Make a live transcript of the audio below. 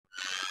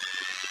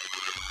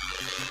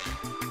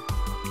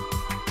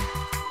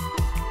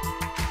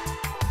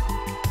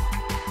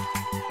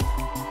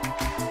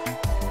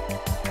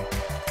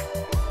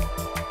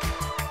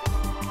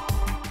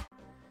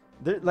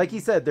Like he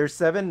said, there's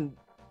 7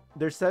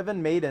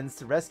 maidens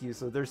to rescue,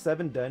 so there's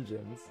 7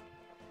 dungeons.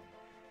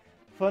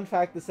 Fun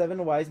fact, the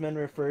 7 wise men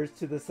refers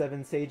to the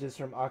 7 sages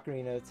from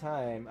Ocarina of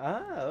Time.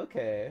 Ah,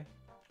 okay.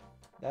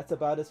 That's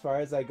about as far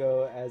as I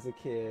go as a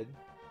kid.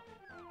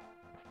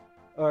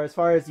 Or as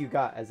far as you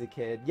got as a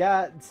kid.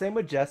 Yeah, same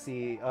with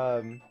Jesse.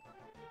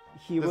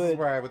 This is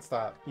where I would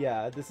stop.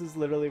 Yeah, this is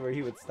literally where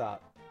he would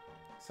stop.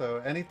 So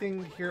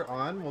anything here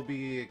on will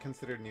be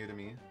considered new to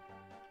me.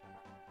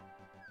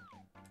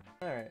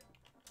 Alright.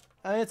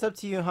 I mean, it's up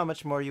to you how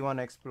much more you want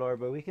to explore,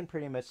 but we can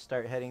pretty much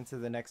start heading to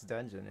the next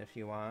dungeon if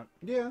you want.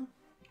 Yeah.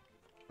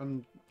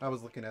 I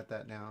was looking at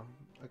that now.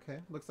 Okay,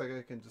 looks like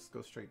I can just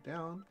go straight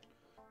down.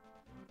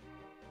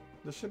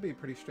 This should be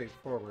pretty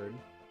straightforward.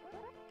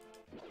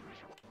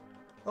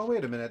 Oh,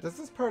 wait a minute. Does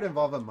this part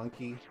involve a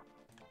monkey?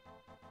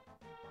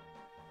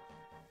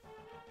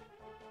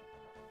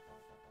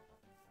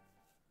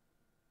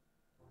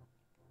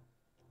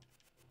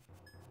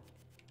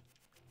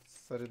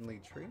 Suddenly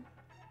tree?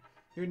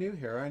 You're new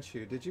here, aren't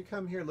you? Did you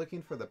come here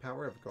looking for the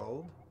power of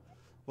gold?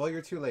 Well,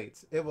 you're too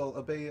late. It will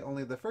obey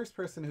only the first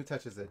person who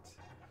touches it.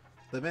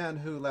 The man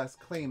who last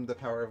claimed the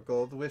power of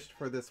gold wished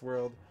for this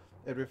world.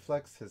 It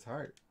reflects his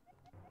heart.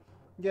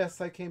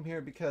 Yes, I came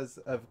here because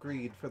of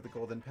greed for the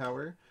golden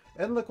power,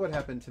 and look what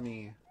happened to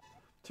me.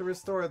 To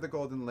restore the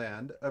golden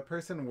land, a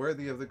person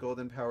worthy of the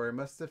golden power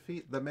must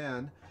defeat the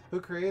man who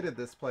created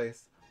this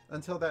place.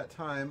 Until that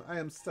time, I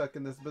am stuck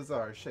in this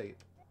bizarre shape.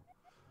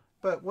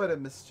 But what a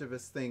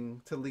mischievous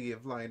thing to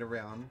leave lying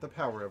around, the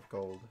power of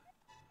gold.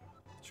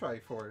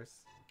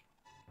 Triforce.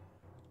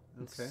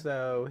 Okay.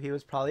 So, he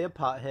was probably a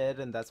pothead,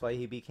 and that's why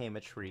he became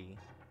a tree.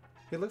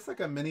 He looks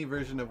like a mini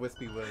version of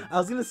Wispy Woods. I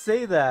was gonna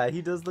say that.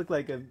 He does look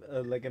like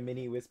a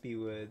mini Wispy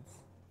Woods.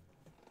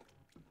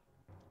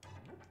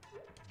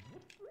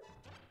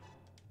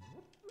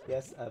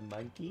 Yes, a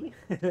monkey?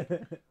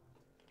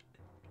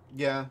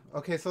 Yeah,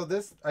 okay, so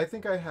this, I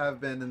think I have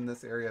been in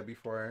this area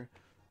before.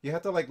 You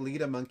have to like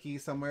lead a monkey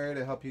somewhere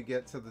to help you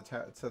get to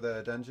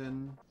the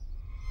dungeon.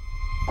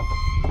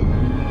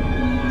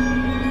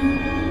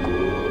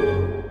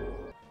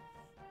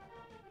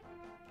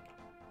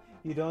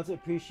 You don't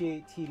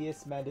appreciate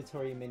tedious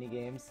mandatory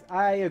minigames.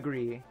 I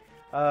agree.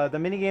 The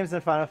minigames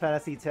in Final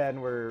Fantasy X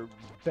were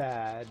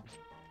bad.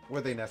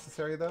 Were they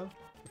necessary though?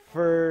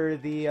 For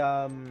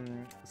the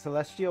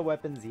celestial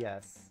weapons,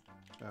 yes.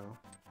 Oh.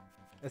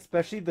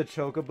 Especially the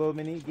Chocobo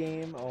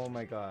minigame. Oh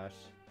my gosh.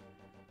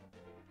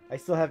 I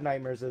still have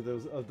nightmares of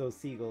those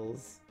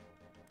seagulls.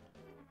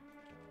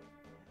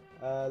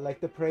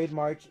 Like the parade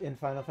march in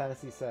Final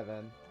Fantasy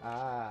VII.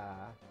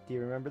 Ah, do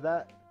you remember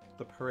that?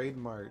 The parade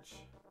march.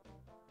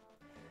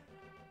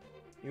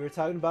 You were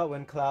talking about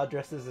when Cloud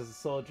dresses as a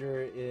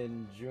soldier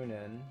in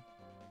Junon.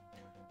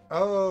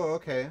 Oh,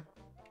 okay.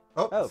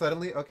 Oh, Oh.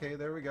 Suddenly, okay,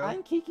 there we go.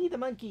 I'm Kiki the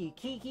monkey.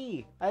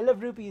 Kiki, I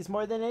love rupees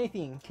more than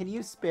anything. Can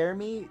you spare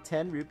me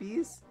 10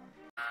 rupees?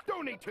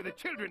 Donate to the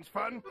children's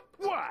fund?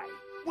 Why?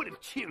 What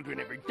have children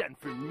ever done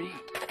for me?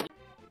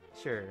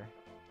 Sure.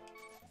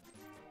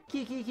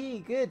 Kiki,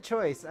 good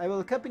choice. I will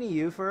accompany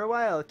you for a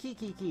while.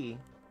 Kiki.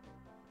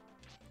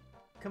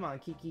 Come on,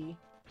 Kiki.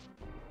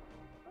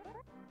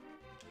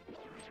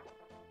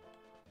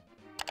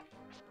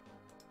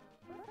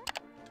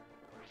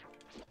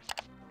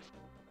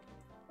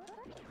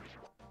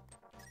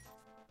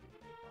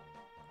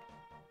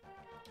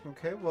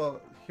 Okay,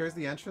 well, here's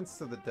the entrance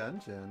to the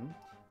dungeon.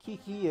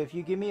 Kiki, if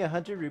you give me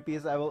 100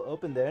 rupees, I will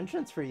open the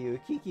entrance for you.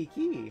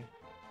 Kiki.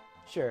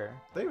 Sure.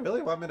 They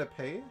really want me to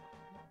pay?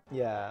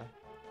 Yeah.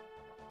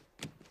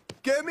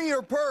 Give me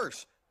your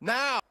purse,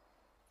 now!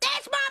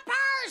 That's my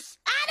purse!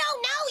 I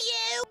don't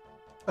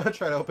know you!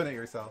 Try to open it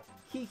yourself.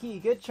 Kiki,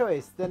 good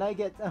choice. Then I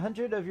get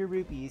 100 of your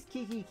rupees.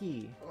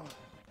 Kiki.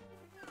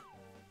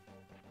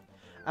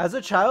 As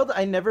a child,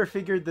 I never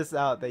figured this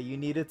out, that you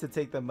needed to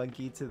take the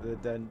monkey to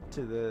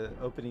the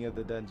opening of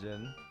the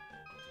dungeon.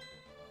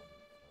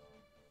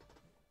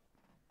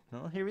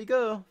 Well, here we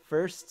go.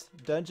 First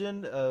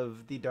dungeon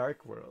of the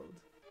Dark World.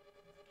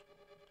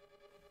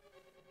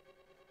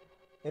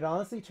 It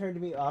honestly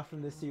turned me off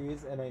from the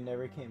series and I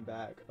never came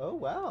back. Oh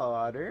wow,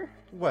 Otter.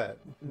 What?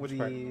 Which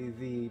part?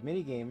 The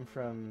minigame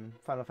from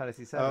Final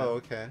Fantasy VII. Oh,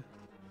 okay.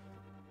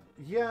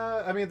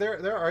 Yeah, I mean,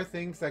 there are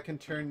things that can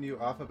turn you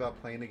off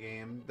about playing a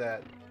game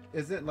that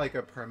isn't like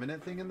a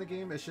permanent thing in the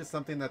game. It's just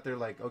something that they're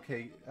like,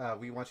 okay,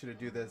 we want you to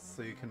do this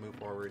so you can move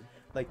forward.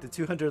 Like the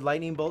 200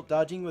 lightning bolt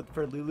dodging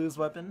for Lulu's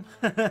weapon.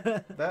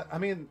 That, I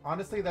mean,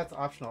 honestly, that's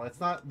optional.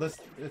 It's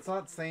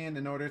not saying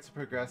in order to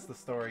progress the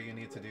story you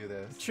need to do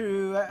this.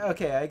 True.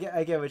 Okay, I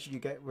get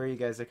where you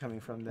guys are coming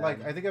from then.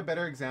 Like, I think a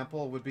better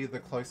example would be the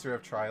Cloister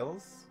of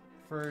Trials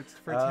for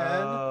 10.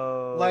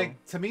 Oh.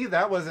 Like, to me,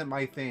 that wasn't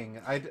my thing.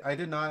 I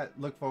did not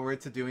look forward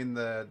to doing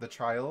the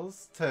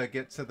trials to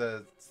get to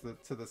the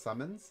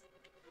summons.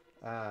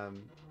 I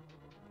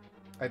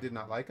did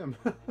not like them.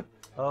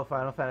 Oh,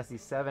 Final Fantasy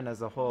VII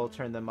as a whole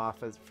turned them off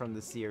from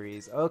the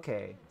series.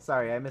 Okay,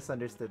 sorry, I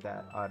misunderstood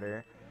that,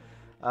 Otter.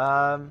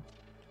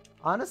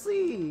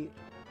 Honestly,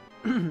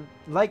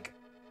 like,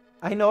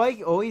 I know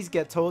I always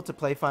get told to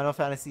play Final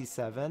Fantasy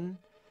VII,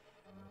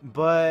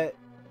 but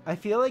I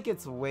feel like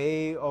it's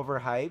way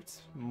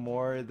overhyped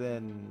more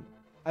than...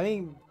 I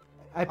mean,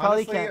 I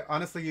probably can't...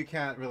 Honestly, you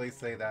can't really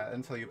say that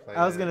until you play it.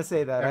 I was gonna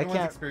say that.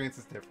 Everyone's experience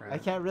is different. I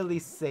can't really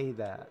say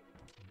that.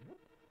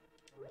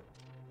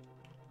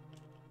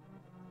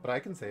 But I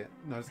can say it.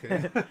 No, just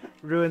kidding.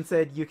 Ruin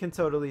said, you can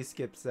totally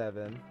skip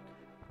 7.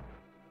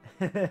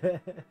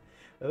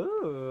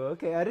 Ooh,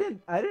 okay. I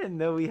didn't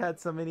know we had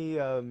so many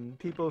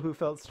people who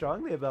felt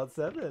strongly about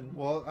 7.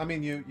 Well, I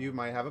mean, you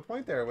might have a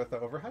point there with the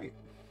overhype.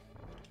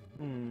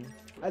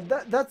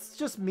 That's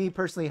just me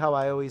personally how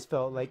I always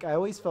felt. Like, I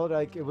always felt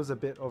like it was a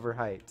bit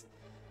overhyped.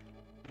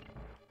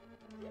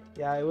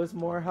 Yeah, it was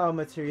more how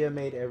Materia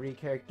made every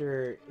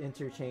character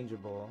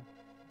interchangeable.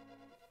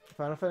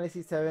 Final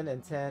Fantasy 7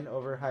 and 10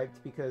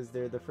 overhyped because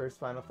they're the first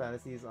Final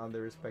Fantasies on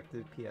their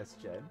respective PS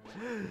gen.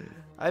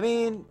 I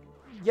mean,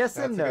 yes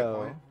and That's a good no.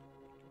 point.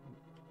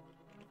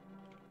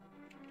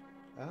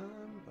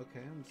 Okay,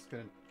 I'm just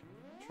gonna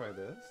try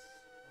this.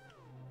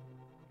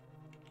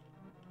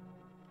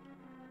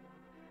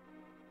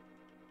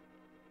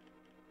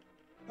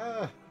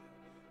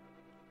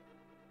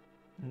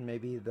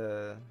 Maybe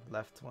the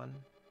left one.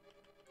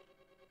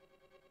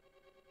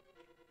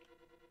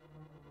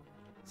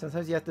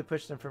 Sometimes you have to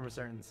push them from a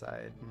certain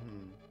side.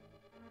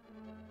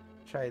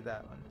 Try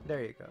that one.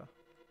 There you go.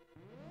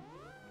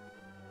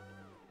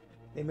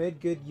 They made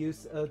good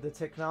use of the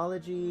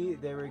technology.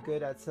 They were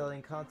good at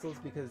selling consoles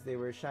because they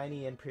were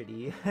shiny and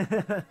pretty.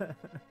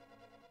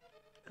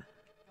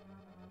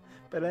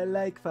 But I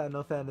like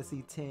Final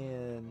Fantasy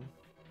X.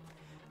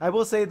 I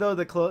will say though,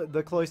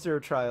 the cloister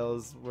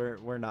trials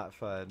were not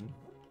fun.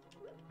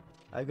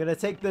 I'm gonna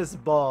take this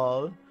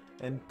ball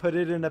and put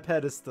it in a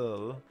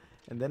pedestal,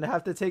 and then I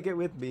have to take it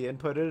with me and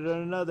put it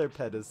on another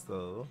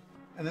pedestal.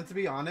 And then to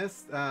be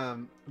honest,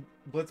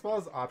 Blitzball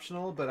is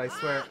optional, but I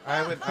swear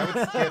I would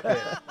skip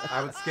it.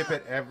 I would skip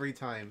it every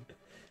time.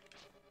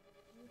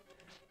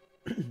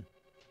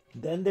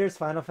 Then there's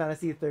Final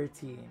Fantasy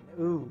 13.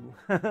 Ooh.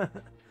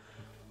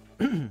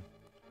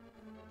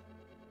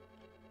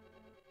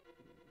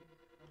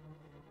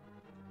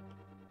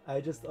 I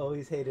just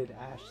always hated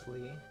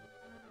Ashley.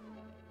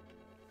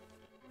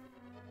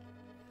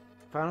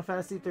 Final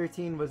Fantasy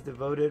 13 was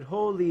devoted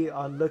wholly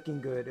on looking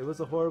good. It was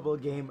a horrible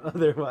game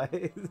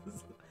otherwise.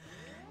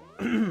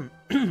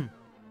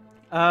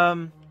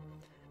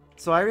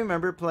 So I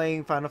remember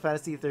playing Final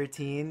Fantasy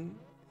 13,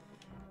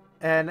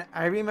 and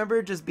I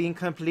remember just being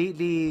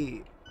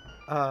completely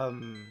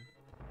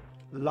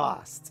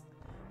lost.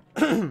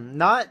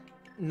 Not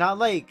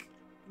like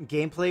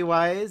gameplay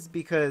wise,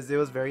 because it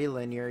was very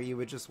linear. You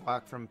would just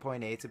walk from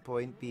point A to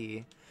point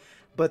B,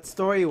 but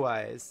story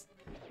wise,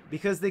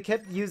 because they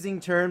kept using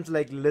terms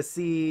like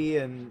Lissy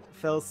and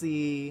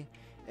Felsi,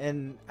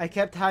 and I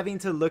kept having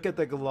to look at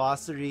the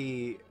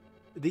glossary,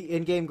 the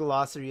in-game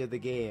glossary of the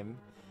game,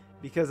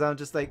 because I'm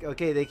just like,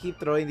 okay, they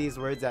keep throwing these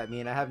words at me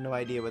and I have no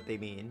idea what they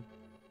mean.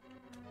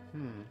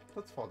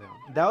 Let's fall down.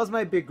 That was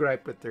my big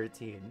gripe with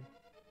 13.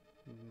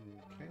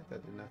 Okay,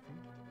 that did nothing.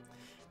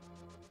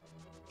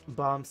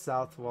 Bomb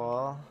South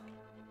Wall.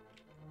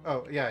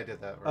 Oh, yeah, I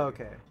did that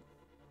already. Okay.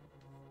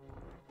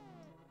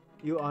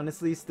 You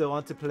honestly still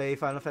want to play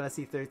Final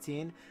Fantasy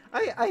 13?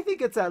 I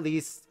think it's at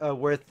least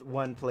worth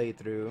one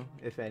playthrough,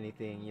 if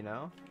anything, you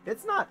know?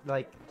 It's not,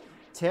 like,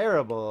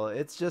 terrible.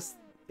 It's just,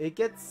 it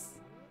gets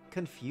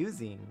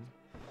confusing.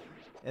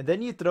 And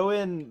then you throw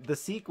in the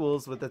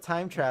sequels with the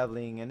time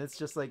traveling, and it's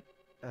just like,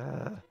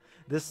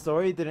 this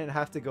story didn't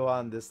have to go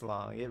on this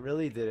long. It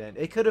really didn't.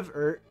 It could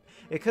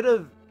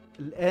have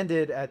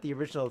ended at the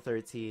original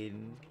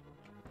 13,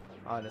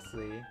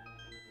 honestly.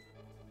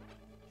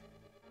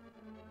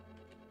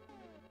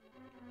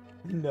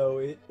 No,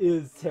 it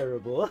is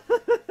terrible.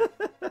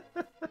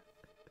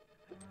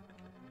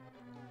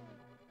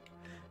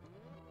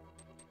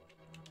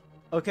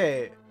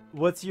 Okay,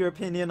 what's your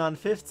opinion on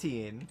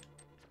 15?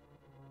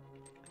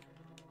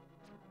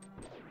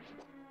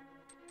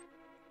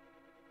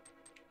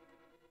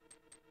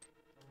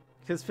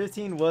 Because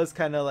 15 was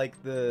kind of like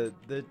the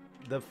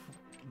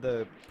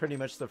pretty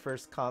much the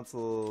first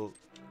console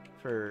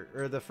for,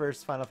 or the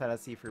first Final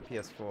Fantasy for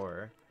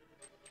PS4.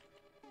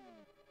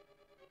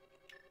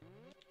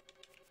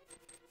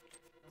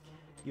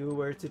 You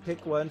were to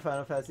pick one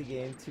Final Fantasy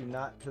game to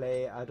not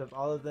play out of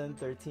all of them,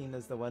 13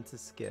 is the one to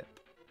skip.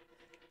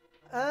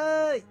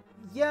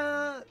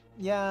 Yeah,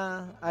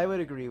 I would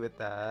agree with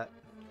that.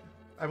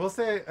 I will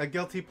say a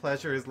guilty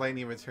pleasure is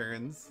Lightning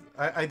Returns.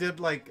 I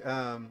did like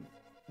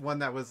one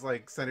that was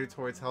like centered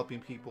towards helping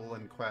people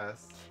in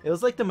quests. It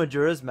was like the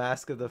Majora's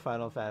Mask of the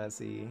Final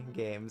Fantasy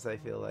games, I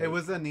feel like. It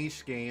was a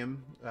niche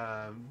game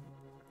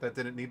that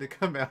didn't need to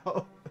come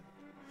out.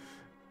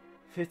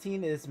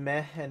 15 is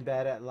meh and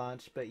bad at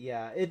launch, but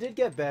yeah, it did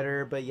get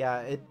better, but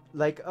yeah, it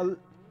like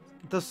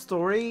the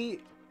story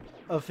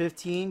of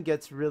 15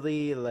 gets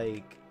really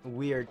like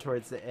weird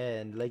towards the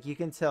end. Like you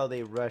can tell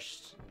they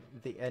rushed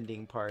the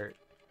ending part.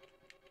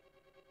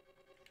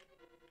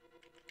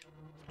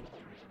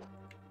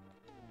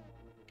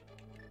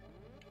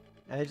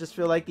 And I just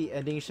feel like the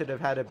ending should have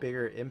had a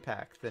bigger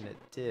impact than it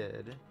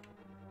did.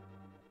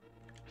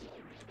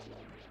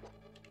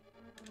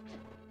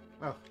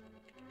 Oh.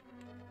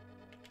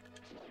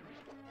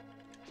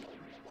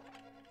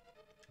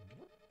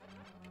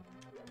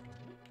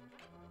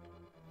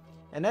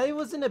 And I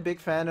wasn't a big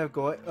fan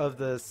of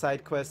the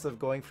side quests of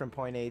going from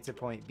point A to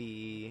point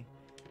B.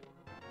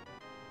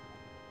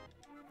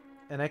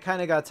 And I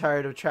kind of got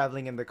tired of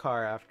traveling in the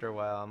car after a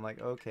while. I'm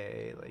like,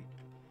 okay, like...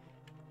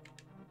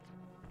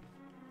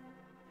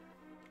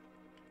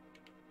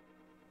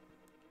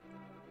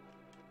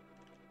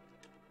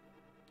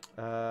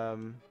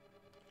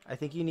 I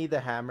think you need the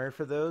hammer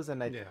for those,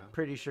 and I'm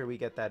pretty sure we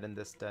get that in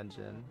this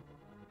dungeon.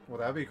 Well,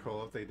 that'd be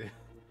cool if they did.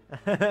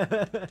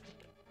 I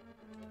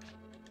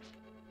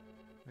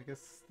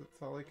guess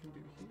that's all I can do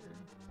here.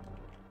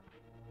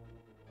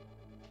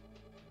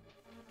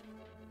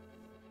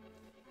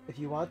 If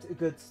you want a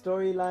good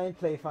storyline,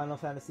 play Final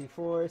Fantasy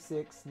 4,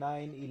 6,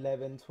 9,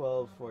 11,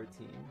 12,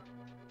 14.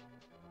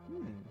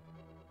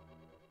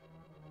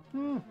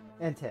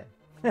 And 10.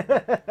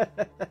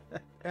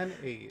 And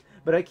 8.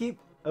 But I keep...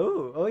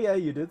 Oh yeah,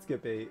 you did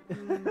skip 8.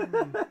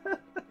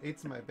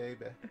 8's my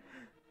baby.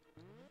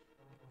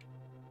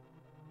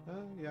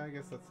 Yeah, I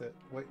guess that's it.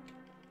 Wait,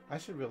 I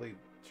should really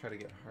try to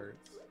get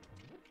hearts.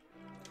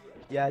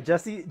 Yeah,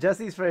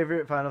 Jesse's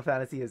favorite Final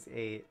Fantasy is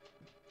 8.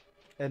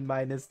 And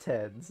mine is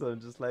 10, so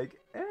I'm just like,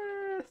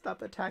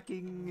 stop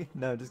attacking.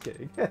 No, I'm just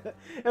kidding.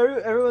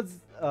 Everyone's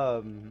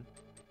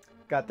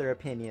got their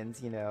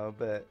opinions, you know,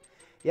 but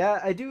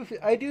yeah, I do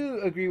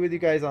agree with you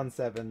guys on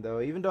 7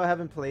 though. Even though I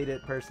haven't played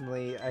it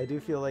personally, I do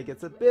feel like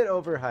it's a bit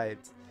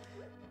overhyped.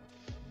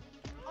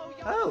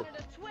 Oh!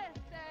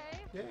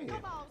 Yay!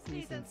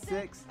 Season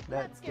 6,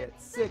 let's get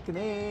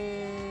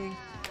sickening!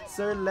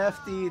 Sir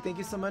Lefty, thank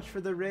you so much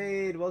for the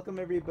raid. Welcome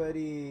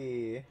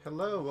everybody.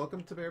 Hello,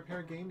 welcome to Bear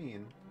Pair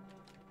Gaming.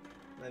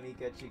 Let me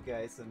get you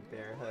guys some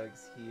bear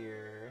hugs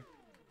here.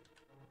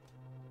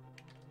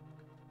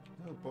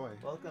 Oh boy.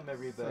 Welcome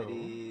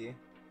everybody. So,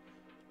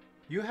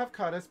 you have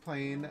caught us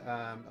playing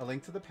A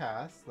Link to the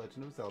Past,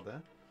 Legend of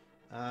Zelda.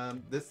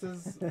 This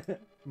is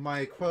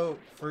my quote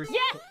first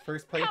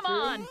playthrough. Come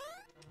on!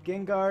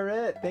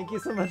 Gengaret, thank you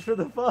so much for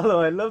the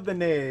follow. I love the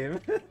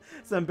name.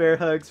 Some bear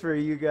hugs for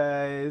you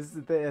guys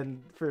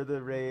and for the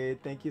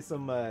raid. Thank you so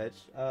much.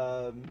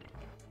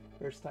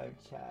 First time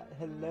chat.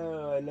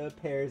 Hello, I love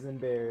pears and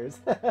bears.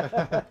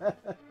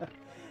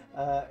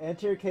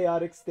 Enter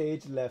chaotic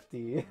stage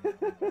Lefty.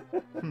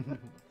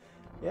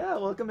 Yeah,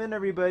 welcome in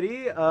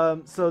everybody.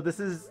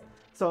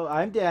 So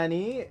I'm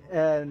Danny,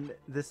 and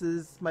this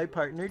is my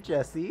partner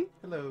Jesse.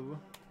 Hello.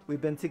 We've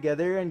been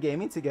together and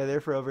gaming together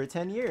for over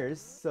 10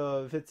 years.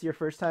 So if it's your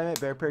first time at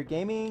Bear Pair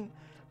Gaming,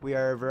 we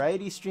are a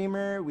variety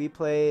streamer. We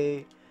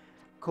play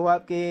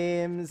co-op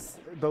games,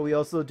 but we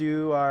also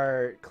do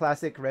our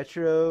classic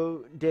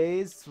retro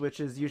days, which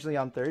is usually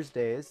on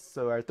Thursdays,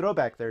 so our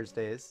throwback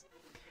Thursdays.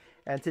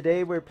 And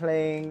today we're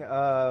playing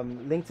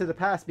Link to the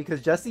Past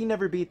because Jesse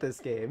never beat this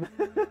game.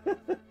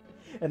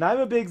 And I'm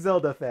a big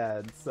Zelda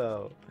fan,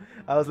 so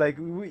I was like,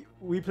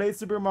 we played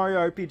Super Mario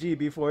RPG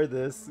before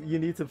this, you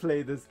need to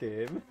play this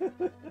game.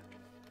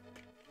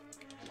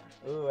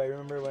 Oh, I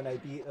remember when I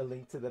beat A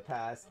Link to the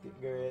Past.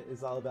 Garrett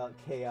is all about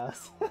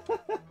chaos.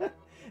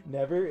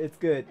 Never? It's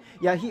good.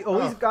 Yeah, he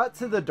always got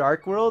to the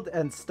Dark World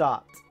and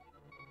stopped.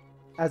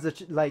 As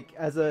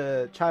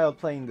a child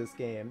playing this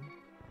game.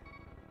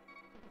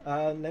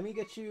 Let me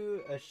get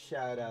you a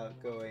shout out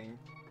going,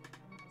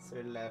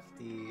 Sir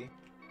Lefty.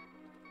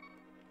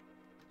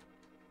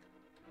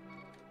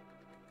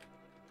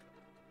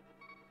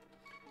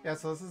 Yeah,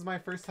 so this is my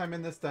first time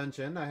in this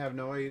dungeon. I have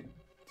no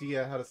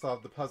idea how to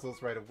solve the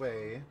puzzles right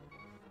away.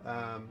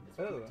 Oh.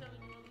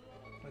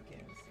 What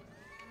game is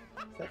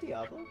that? Is that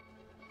Diablo?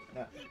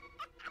 No.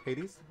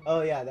 Hades? Oh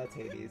yeah, that's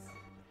Hades.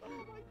 Oh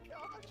my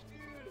gosh,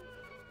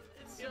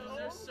 dude!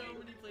 There's so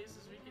many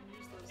places we can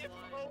use those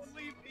lines.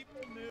 Only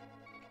people knew.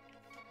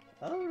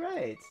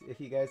 Alright,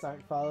 if you guys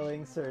aren't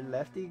following Sir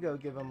Lefty, go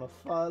give them a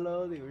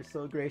follow. They were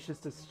so gracious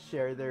to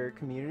share their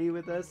community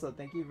with us, so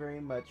thank you very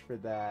much for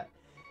that.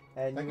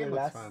 And That game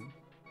looks fun.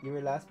 You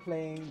were last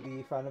playing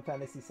the Final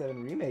Fantasy VII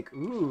Remake.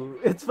 Ooh,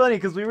 it's funny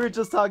because we were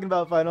just talking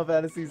about Final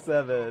Fantasy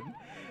VII.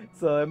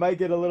 So it might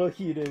get a little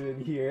heated in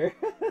here.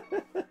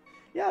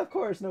 Yeah, of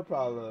course, no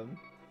problem.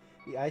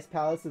 The Ice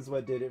Palace is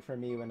what did it for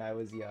me when I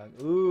was young.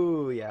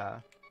 Ooh,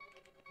 yeah.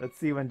 Let's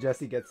see when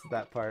Jesse gets to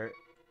that part.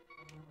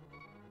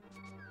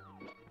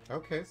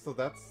 Okay, so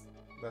that's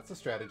a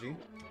strategy.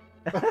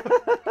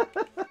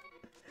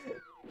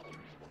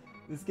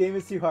 This game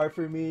is too hard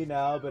for me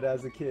now, but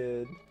as a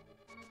kid.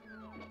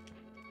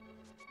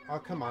 Oh,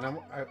 come on.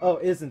 Oh,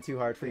 it isn't too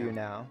hard for you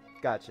now.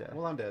 Gotcha.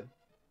 Well, I'm dead.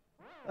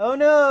 Oh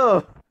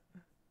no!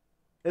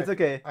 It's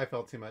okay. I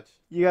felt too much.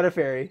 You got a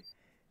fairy.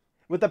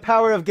 With the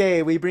power of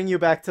gay, we bring you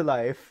back to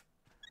life.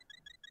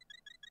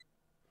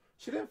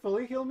 She didn't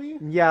fully heal me?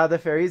 Yeah, the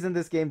fairies in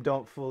this game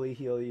don't fully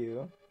heal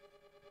you.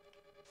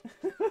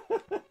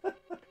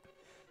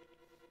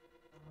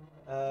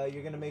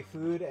 You're gonna make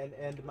food and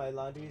end my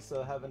laundry,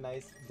 so have a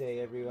nice day,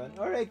 everyone.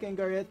 Alright,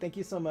 Gengaria, thank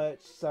you so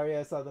much. Sorry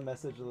I saw the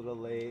message a little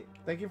late.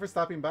 Thank you for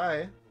stopping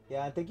by.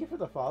 Yeah, and thank you for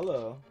the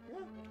follow. Yeah.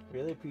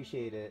 Really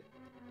appreciate it.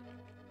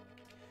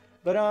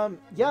 But,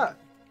 yeah.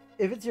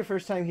 If it's your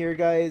first time here,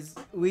 guys,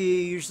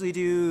 we usually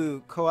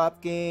do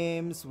co-op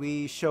games.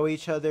 We show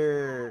each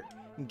other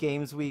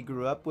games we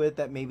grew up with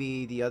that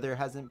maybe the other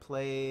hasn't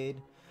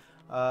played.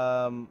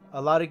 A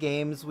lot of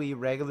games we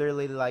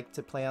regularly like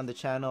to play on the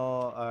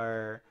channel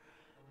are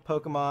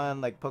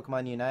Pokemon, like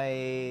Pokemon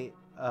Unite.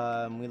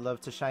 We love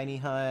to shiny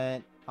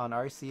hunt on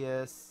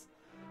Arceus.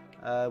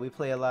 We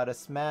play a lot of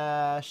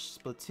Smash,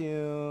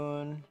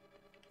 Splatoon,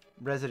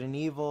 Resident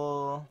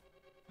Evil.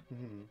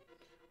 Mm-hmm.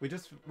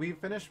 We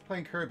finished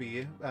playing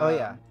Kirby. Oh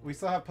yeah. We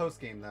still have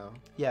post game though.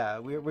 Yeah,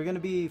 we're gonna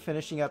be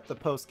finishing up the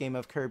post game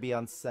of Kirby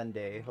on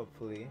Sunday,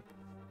 hopefully.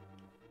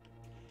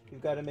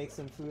 You've got to make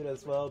some food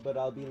as well, but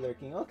I'll be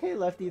lurking. Okay,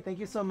 Lefty, thank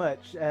you so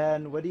much.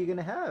 And what are you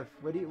gonna have?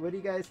 What are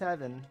you guys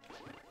having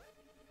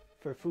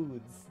for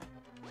foods?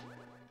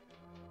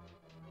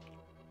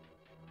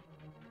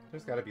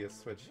 There's got to be a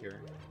switch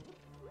here.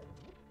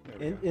 There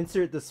we go.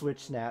 Insert the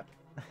switch snap.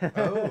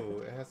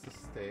 Oh, it has to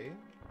stay.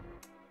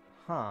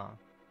 Huh.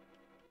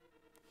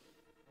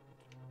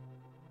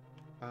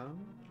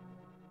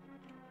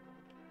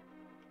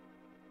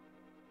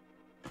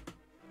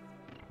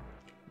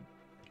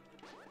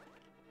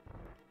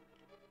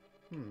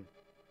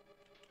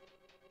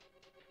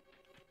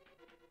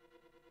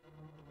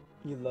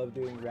 You love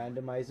doing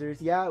randomizers?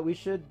 Yeah, we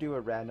should do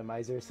a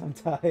randomizer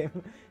sometime.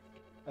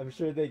 I'm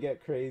sure they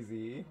get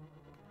crazy.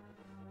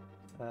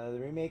 The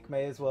remake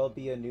may as well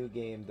be a new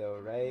game though,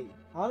 right?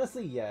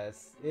 Honestly,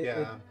 yes.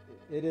 It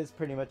is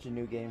pretty much a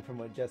new game from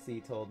what Jesse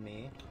told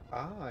me.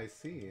 Ah, I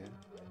see.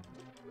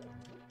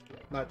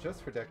 Not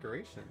just for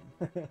decoration.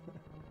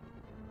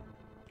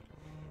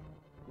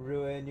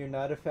 Ruin, you're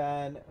not a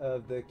fan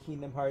of the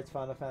Kingdom Hearts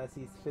Final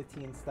Fantasy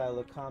 15 style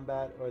of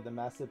combat or the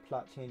massive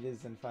plot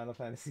changes in Final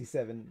Fantasy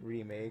 7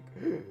 Remake.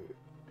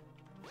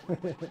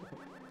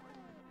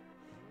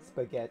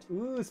 Spaghetti.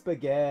 Ooh,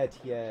 spaghetti,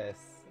 yes.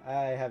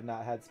 I have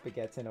not had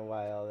spaghetti in a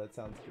while. That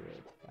sounds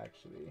good,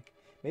 actually.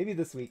 Maybe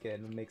this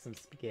weekend we'll make some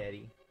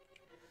spaghetti.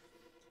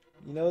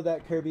 You know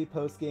that Kirby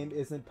post-game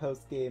isn't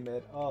post-game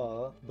at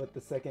all, but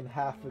the second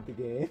half of the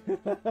game.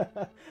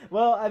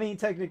 Well, I mean,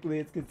 technically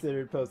it's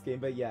considered post-game,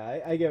 but yeah,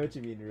 I get what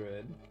you mean,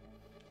 Ruin.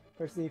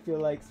 Personally feel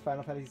like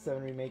Final Fantasy VII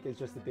Remake is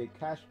just a big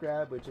cash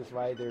grab, which is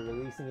why they're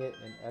releasing it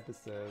in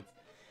episodes.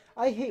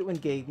 I hate when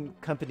game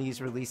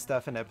companies release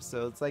stuff in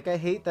episodes. Like, I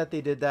hate that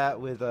they did that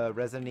with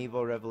Resident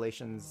Evil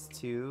Revelations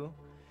 2.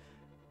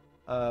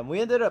 We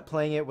ended up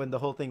playing it when the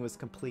whole thing was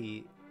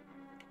complete.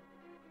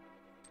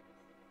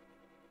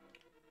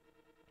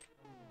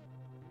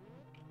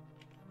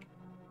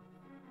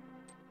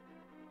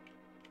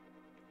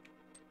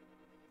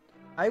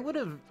 I would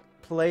have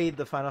played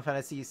the Final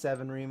Fantasy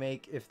VII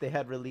Remake if they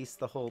had released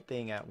the whole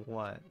thing at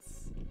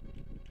once.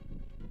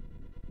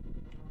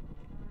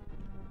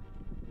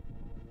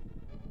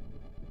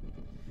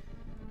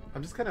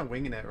 I'm just kind of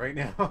winging it right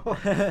now.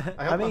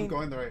 I hope I'm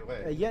going the right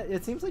way. Yeah,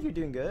 it seems like you're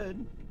doing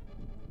good.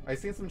 I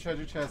seen some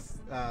treasure chests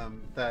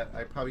that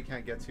I probably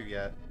can't get to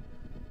yet.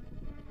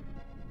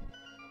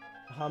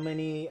 How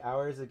many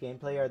hours of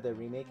gameplay are the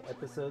remake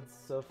episodes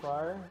so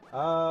far?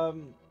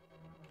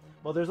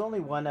 Well, there's only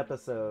one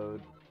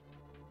episode,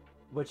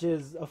 which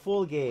is a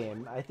full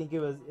game. I think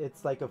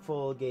it's like a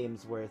full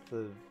game's worth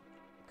of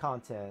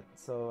content.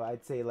 So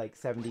I'd say like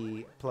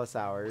 70 plus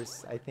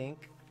hours, I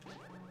think.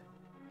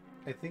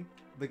 I think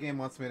the game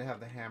wants me to have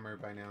the hammer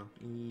by now.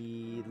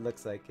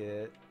 Looks like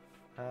it.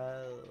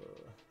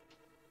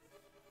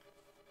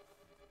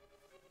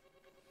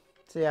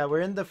 So yeah,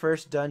 we're in the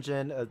first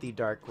dungeon of the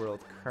Dark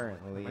World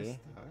currently. Am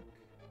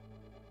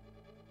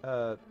I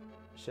stuck?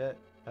 Shit.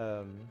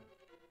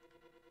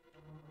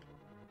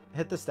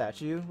 Hit the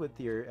statue with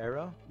your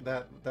arrow?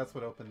 That's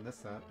what opened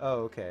this up.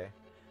 Oh, okay.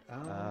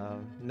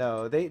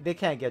 No, they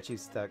can't get you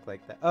stuck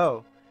like that.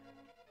 Oh.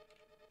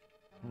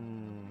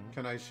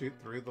 Can I shoot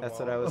through the That's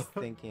wall? what I was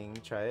thinking.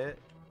 Try it?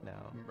 No.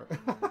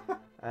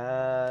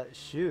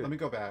 Shoot. Let me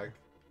go back.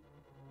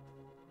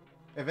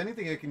 If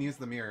anything, I can use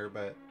the mirror,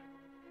 but...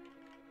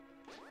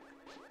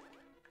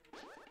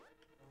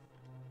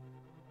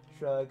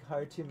 Shrug,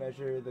 hard to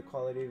measure the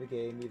quality of a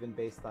game even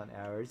based on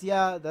hours.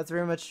 Yeah, that's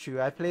very much true.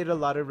 I played a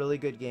lot of really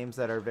good games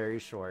that are very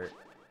short.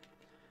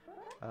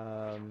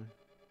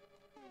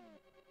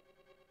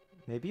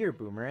 Maybe your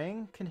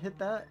boomerang can hit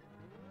that?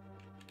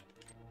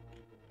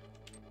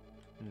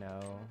 No.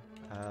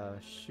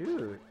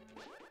 Shoot.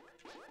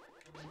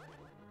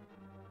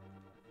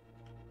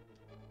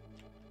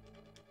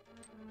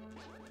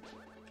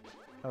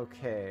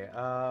 Okay,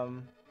 a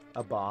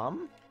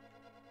bomb?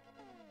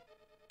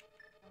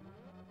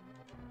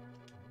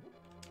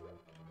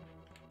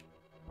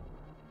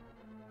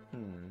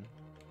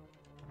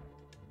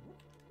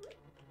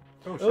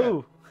 Oh, shit.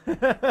 Ooh.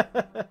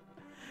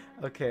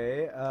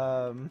 Okay,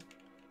 Ah!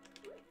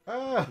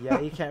 yeah,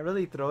 you can't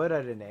really throw it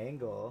at an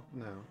angle.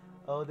 No.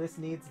 Oh, this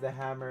needs the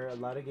hammer. A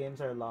lot of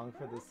games are long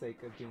for the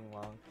sake of being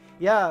long.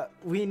 Yeah,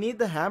 we need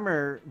the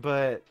hammer,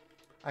 but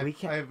we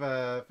can't.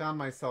 I've found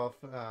myself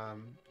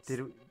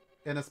Did we...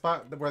 in a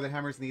spot where the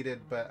hammer's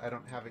needed, but I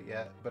don't have it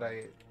yet. But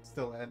I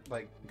still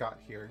like got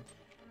here.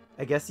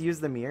 I guess use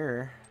the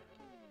mirror.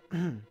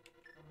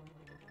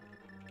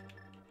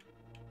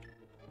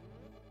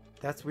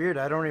 That's weird.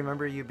 I don't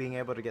remember you being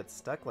able to get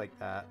stuck like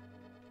that.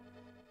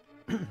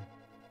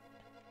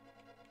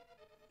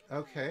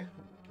 Okay,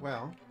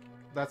 well,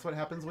 that's what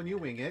happens when you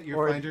wing it. You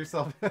Or- find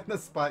yourself in a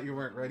spot you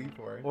weren't ready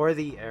for. Or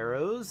the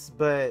arrows,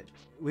 but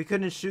we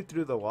couldn't shoot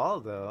through the wall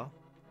though.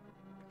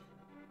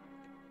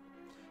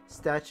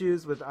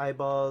 Statues with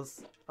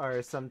eyeballs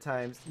are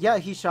sometimes... Yeah,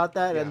 he shot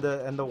that Yeah.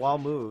 and the wall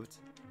moved.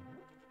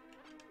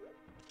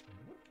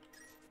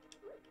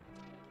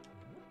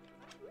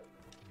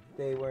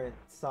 They weren't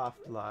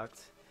soft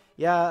locked.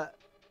 Yeah,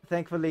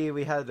 thankfully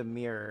we had the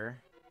mirror.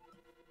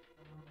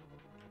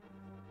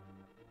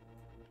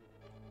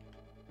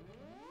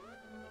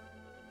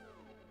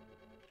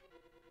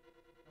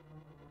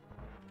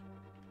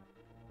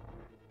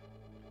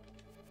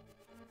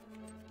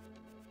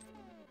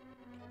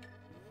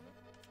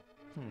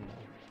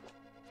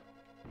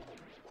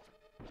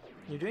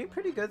 You're doing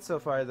pretty good so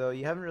far, though.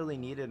 You haven't really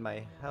needed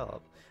my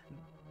help.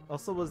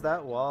 Also, was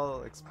that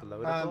wall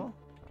explodable?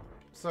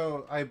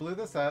 So I blew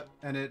this up,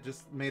 and it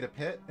just made a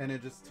pit, and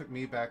it just took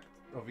me back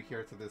over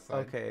here to this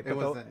side. Okay, it but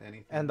wasn't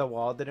anything. And the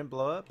wall didn't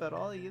blow up at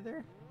all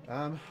either?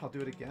 I'll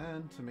do it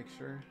again to make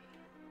sure.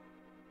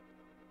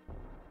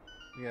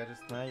 Yeah,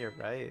 just... No, you're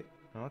right.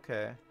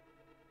 Okay.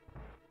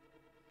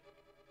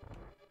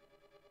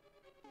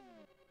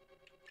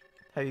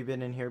 Have you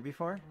been in here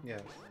before?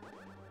 Yes.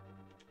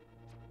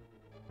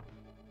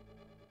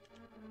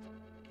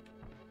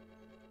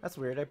 That's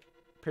weird. I'm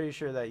pretty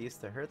sure that used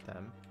to hurt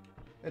them.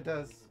 It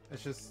does.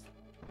 It's just...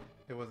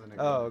 It wasn't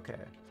a Oh, okay.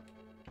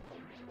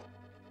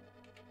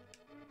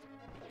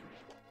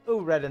 Oh,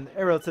 red and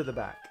arrow to the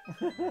back.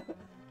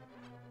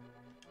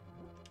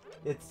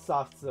 It's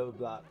soft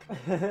Zoblock.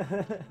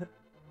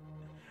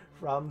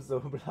 From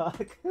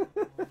Zoblock.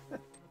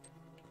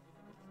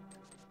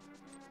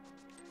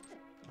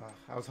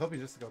 I was hoping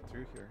just to go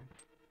through here.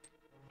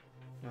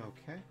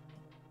 Okay.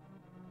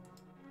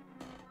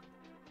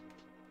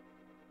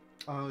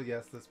 Oh,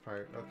 yes, this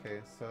part.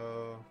 Okay,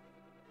 so...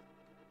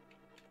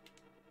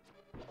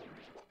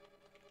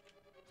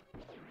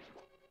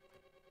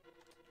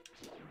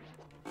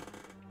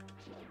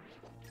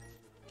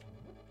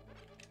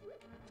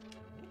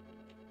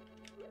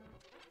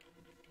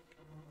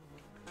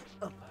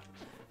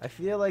 I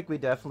feel like we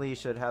definitely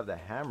should have the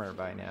hammer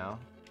by now.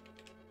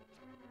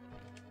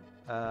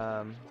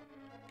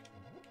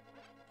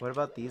 What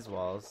about these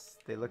walls?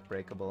 They look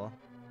breakable.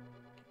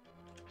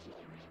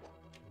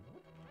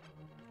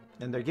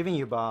 And they're giving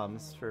you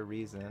bombs for a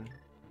reason.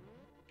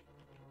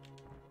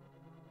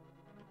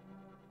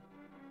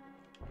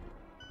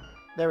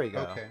 There we go.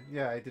 Okay,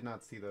 yeah, I did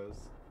not see those.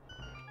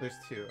 There's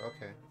two,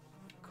 okay.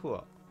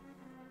 Cool.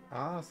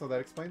 Ah, so that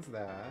explains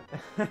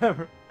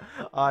that.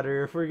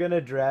 Otter, if we're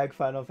gonna drag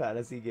Final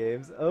Fantasy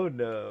games, oh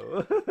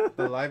no.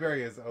 The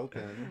library is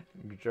open.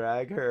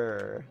 Drag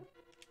her.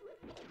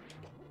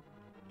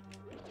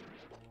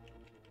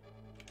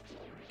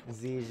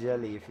 The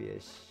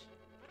jellyfish.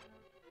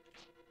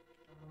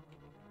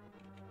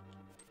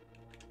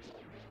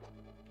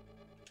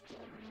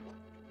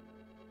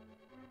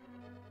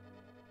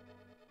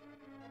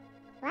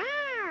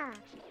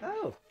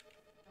 Oh,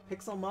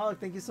 Pixel Mog,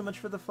 thank you so much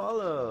for the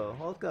follow.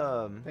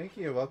 Welcome. Thank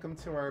you. Welcome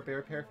to our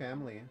Bear Pair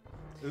family.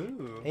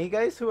 Ooh. And you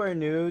guys who are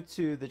new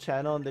to the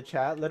channel in the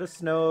chat, let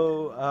us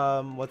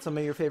know what some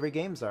of your favorite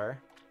games are.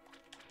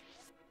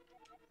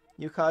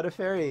 You caught a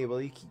fairy.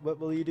 What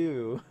will you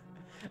do?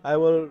 I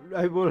will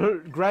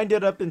grind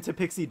it up into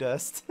pixie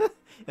dust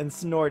and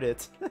snort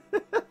it.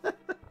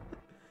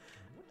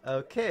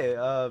 Okay,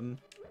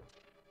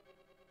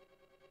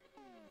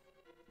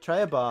 try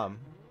a bomb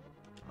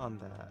on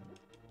that.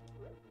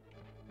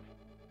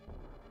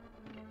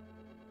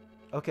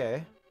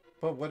 Okay.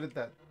 But what did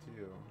that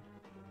do?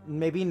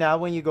 Maybe now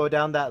when you go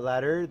down that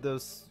ladder,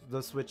 those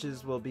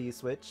switches will be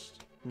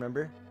switched.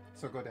 Remember?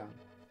 So go down.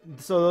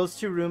 So those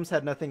two rooms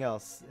had nothing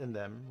else in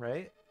them,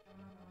 right?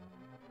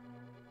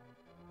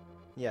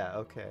 Yeah,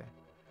 okay.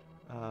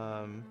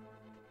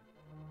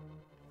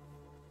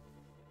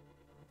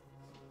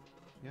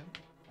 Yeah.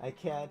 I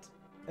can't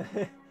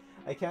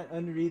I can't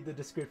unread the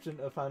description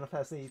of Final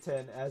Fantasy X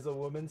as a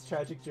woman's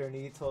tragic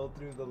journey told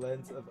through the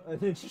lens of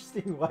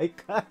uninteresting white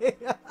guy.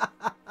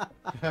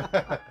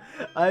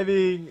 I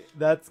mean,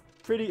 that's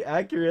pretty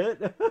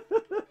accurate.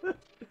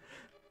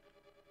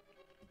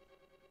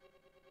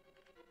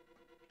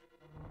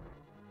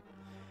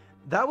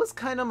 That was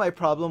kind of my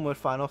problem with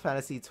Final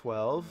Fantasy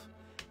XII,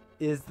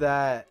 is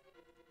that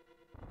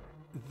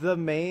the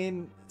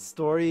main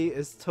story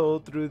is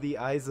told through the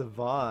eyes of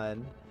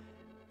Vaughn,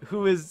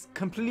 who is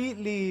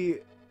completely,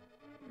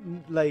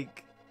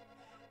 like,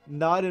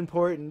 not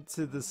important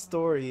to the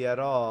story at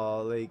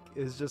all. Like,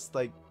 is just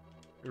like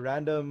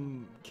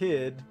random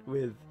kid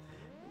with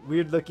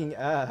weird looking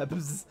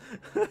abs.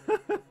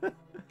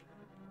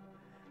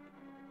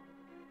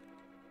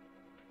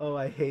 Oh,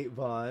 I hate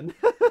Vaughn.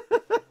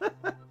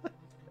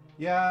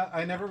 Yeah,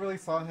 I never really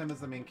saw him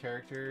as the main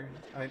character.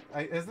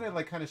 Isn't it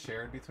like kind of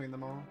shared between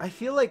them all? I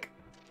feel like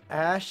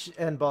Ash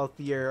and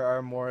Balthier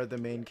are more the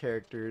main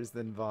characters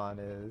than Vaughn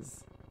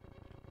is.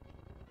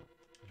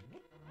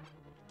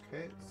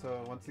 Okay,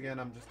 so once again,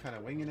 I'm just kind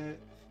of winging it.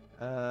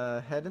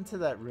 Head into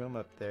that room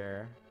up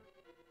there.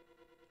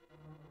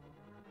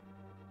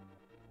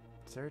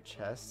 Is there a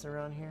chest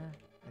around here?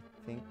 I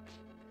think.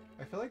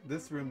 I feel like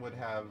this room would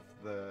have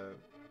the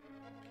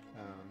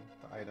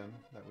item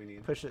that we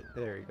need. Push it.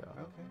 There you go.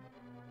 Okay.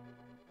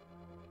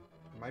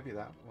 It might be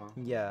that one.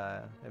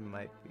 Yeah, it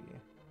might be.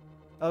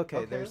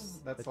 Okay, there's.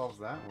 That solves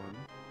that one.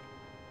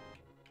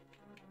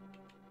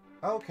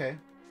 Okay.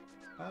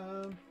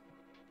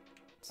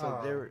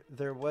 So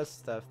there was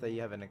stuff that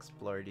you haven't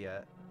explored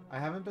yet. I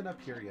haven't been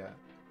up here yet.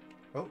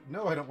 Oh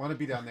no, I don't want to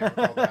be down there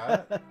with all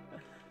that.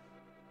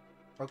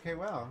 Okay,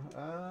 well,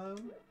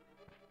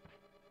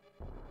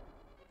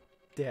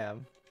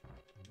 Damn.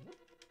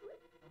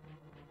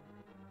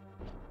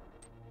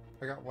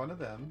 I got one of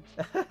them.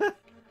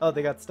 Oh,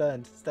 they got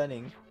stunned.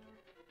 Stunning.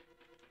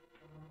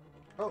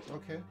 Oh,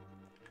 okay.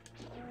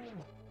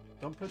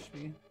 Don't push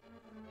me.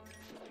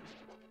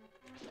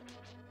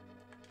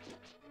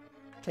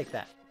 Take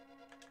that.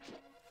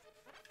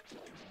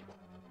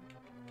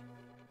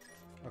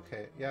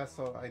 Okay, yeah,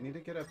 so I need to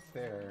get up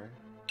there.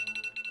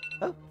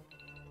 Oh.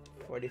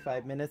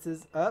 45 minutes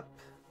is up.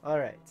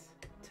 Alright.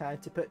 Time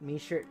to put me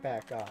shirt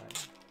back on.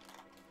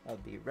 I'll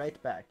be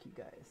right back, you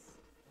guys.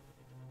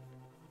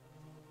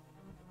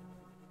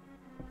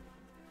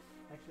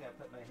 Actually, I'll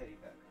put my hoodie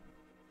back on.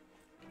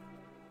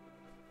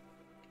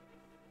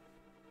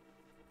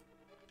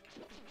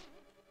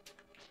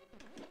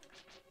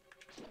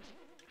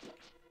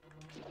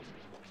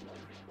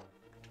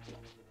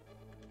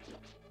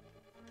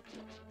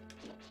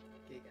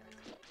 Okay, guys.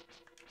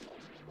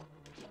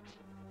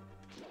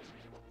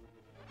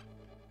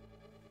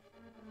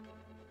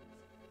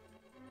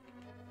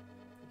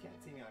 You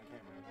can't see me on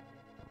camera.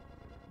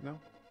 No?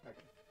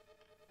 Okay.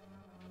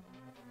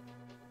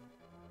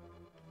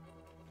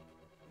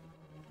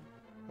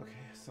 Okay,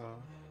 so...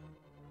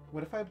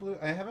 What if I blew...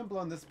 I haven't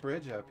blown this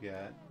bridge up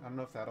yet. I don't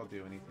know if that'll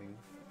do anything.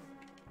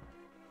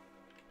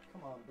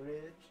 Come on,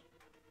 bridge.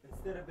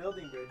 Instead of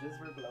building bridges,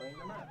 we're blowing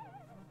them up.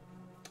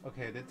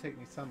 Okay, it did take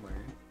me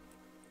somewhere.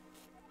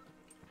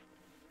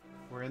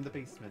 We're in the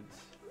basement.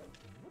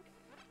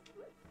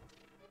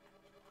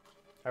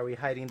 Are we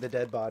hiding the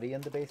dead body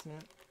in the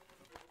basement?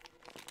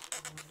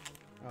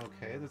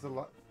 Okay, there's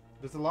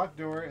a locked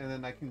door, and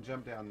then I can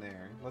jump down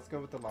there. Let's go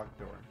with the locked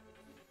door,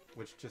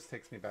 which just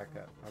takes me back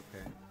up.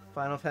 Okay.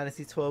 Final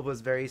Fantasy XII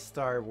was very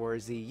Star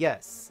Warsy.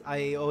 Yes,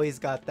 I always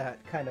got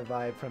that kind of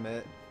vibe from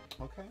it.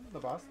 Okay, the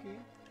boss key.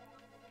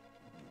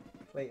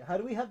 Wait, how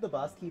do we have the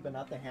boss key but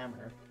not the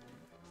hammer?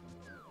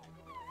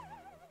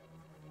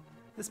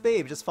 This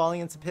babe just falling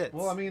into pits.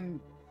 Well, I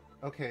mean,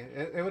 okay,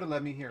 it would have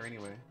led me here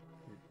anyway.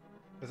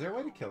 Is there a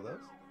way to kill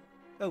those?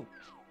 Oh.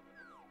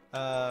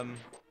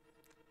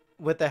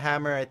 With the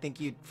hammer, I think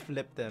you'd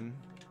flip them.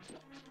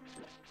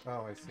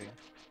 Oh, I see.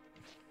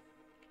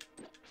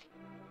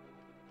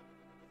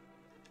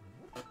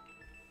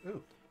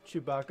 Ooh.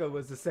 Chewbacca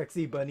was a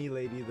sexy bunny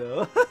lady,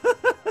 though.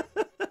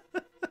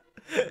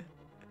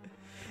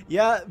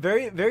 Yeah,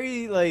 very,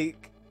 very,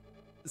 like,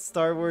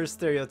 Star Wars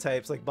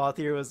stereotypes. Like,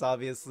 Balthier was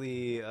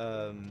obviously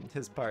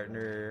his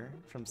partner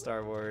from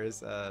Star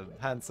Wars,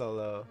 Han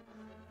Solo.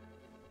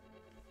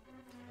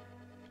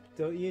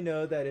 Don't you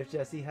know that if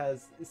Jesse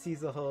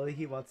sees a hole,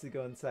 he wants to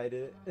go inside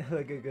it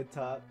like a good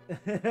top?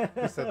 Who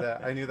said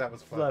that? I knew that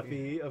was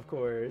Fluffy. Fluffy, of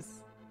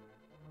course.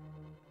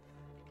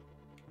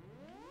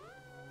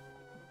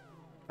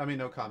 I mean,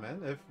 no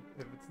comment if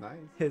it's nice.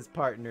 His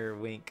partner,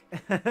 Wink.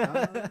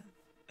 I'm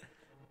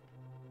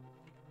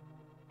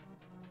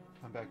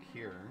back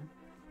here.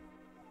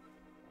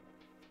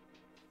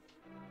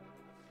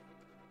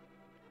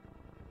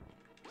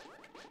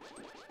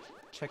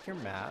 Check your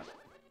map.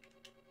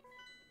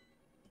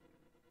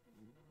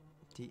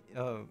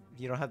 Oh,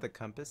 you don't have the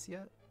compass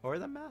yet? Or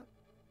the map?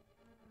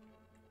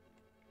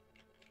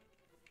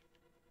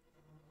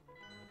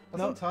 That's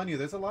what I'm telling you,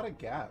 there's a lot of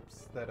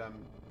gaps that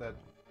that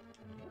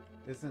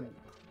isn't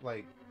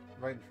like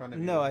right in front of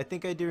you. No, I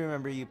think I do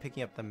remember you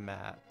picking up the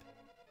map.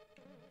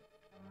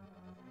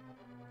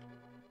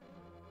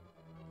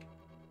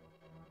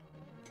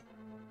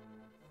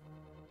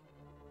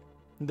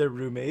 They're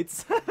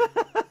roommates.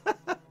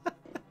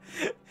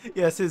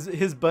 Yes,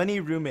 his bunny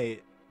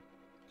roommate.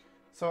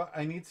 So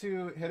I need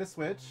to hit a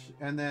switch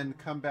and then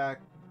come back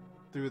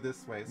through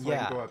this way so I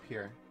can go up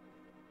here.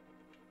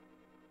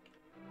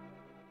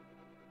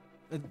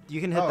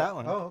 You can hit that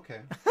one. Oh,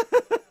 okay.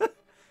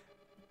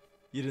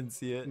 You didn't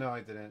see it? No, I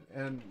didn't.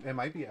 And it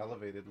might be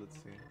elevated. Let's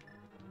see.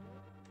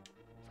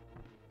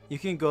 You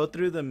can go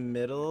through the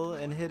middle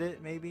and hit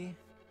it, maybe?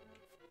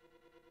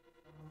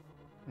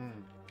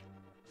 Hmm.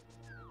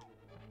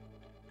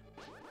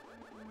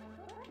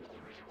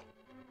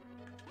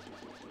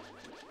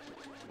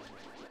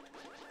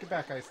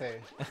 back, I say.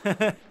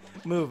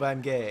 Move,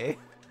 I'm gay.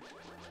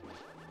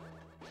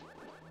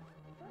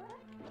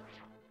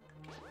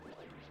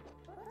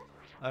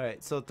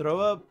 Alright, so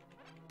throw a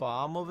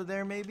bomb over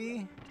there,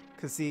 maybe?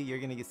 Because, see, you're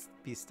going to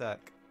be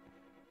stuck.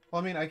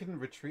 Well, I mean, I can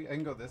retreat. I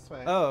can go this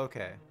way. Oh,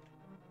 okay.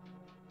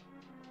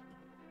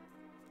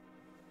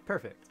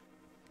 Perfect.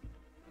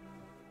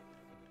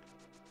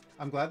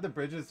 I'm glad the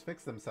bridges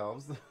fix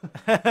themselves.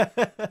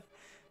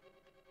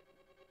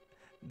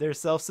 They're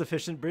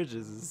self-sufficient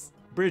bridges.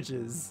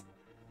 Bridges.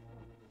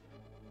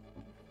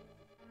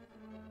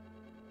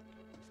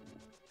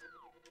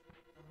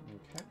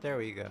 Okay. There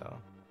we go.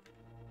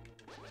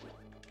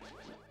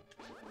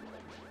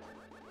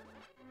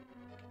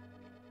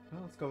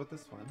 Well, let's go with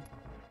this one.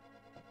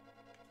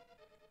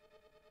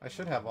 I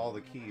should have all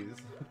the keys.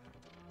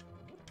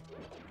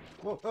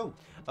 Whoa, oh!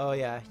 Oh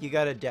yeah, you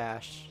gotta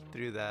dash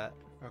through that.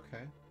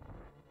 Okay.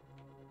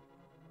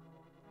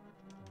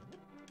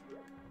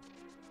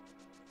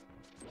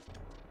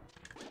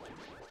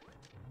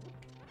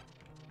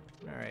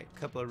 Alright,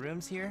 couple of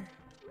rooms here.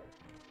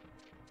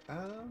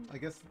 I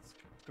guess let's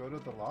go to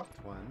the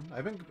locked one.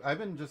 I've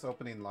been just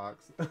opening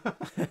locks.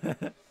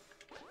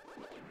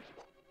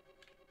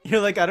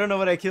 You're like, I don't know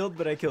what I killed,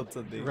 but I killed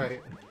something.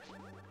 Right.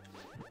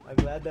 I'm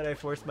glad that I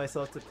forced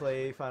myself to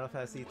play Final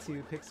Fantasy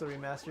II Pixel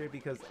Remastered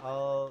because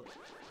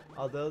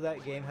although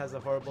that game has a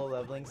horrible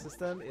leveling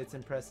system, it's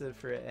impressive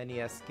for an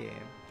NES game.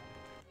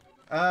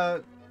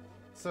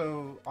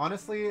 So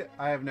honestly,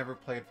 I have never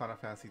played Final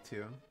Fantasy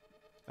II.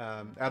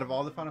 Out of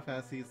all the Final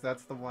Fantasies,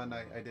 that's the one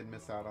I did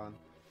miss out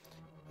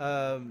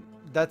on.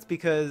 That's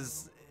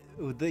because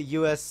the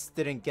US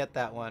didn't get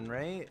that one,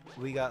 right?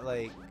 We got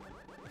like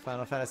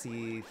Final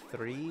Fantasy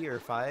 3 or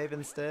 5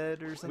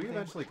 instead or something. We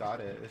eventually got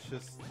it. It's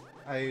just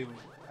I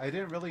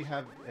didn't really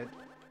have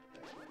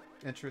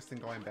interest in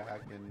going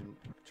back and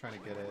trying to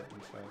get it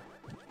and stuff.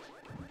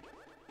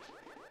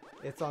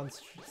 It's on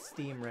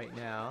Steam right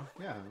now.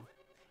 Yeah.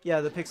 Yeah,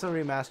 the Pixel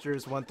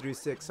Remasters 1 through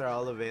 6 are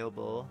all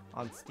available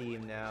on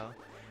Steam now.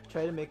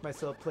 Try to make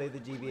myself play the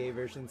GBA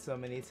version so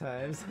many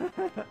times.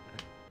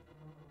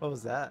 What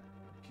was that?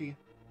 Key.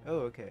 Oh,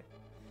 okay.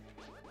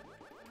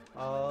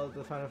 All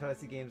the Final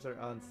Fantasy games are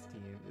on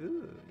Steam.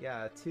 Ooh,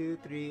 yeah, 2,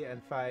 3,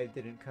 and 5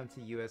 didn't come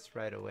to US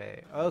right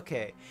away.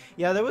 Okay.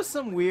 Yeah, there was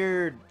some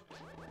weird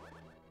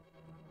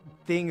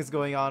things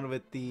going on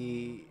with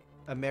the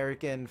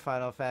American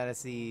Final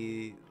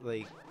Fantasy,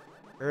 like,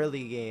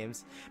 early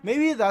games.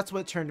 Maybe that's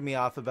what turned me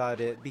off about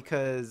it,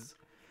 because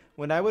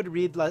when I would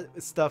read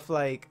stuff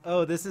like,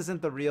 oh, this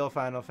isn't the real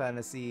Final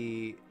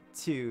Fantasy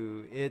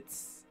 2,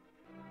 it's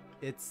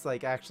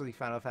like actually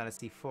Final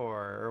Fantasy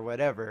 4 or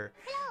whatever,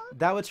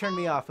 that would turn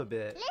me off a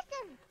bit.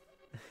 Listen.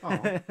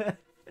 Oh.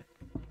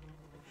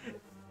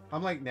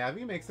 I'm like,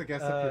 Navi makes a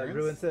guest appearance.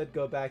 Ruin said,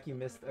 go back, you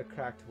missed a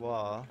cracked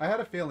wall. I had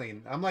a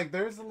feeling. I'm like,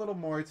 there's a little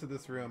more to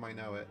this room, I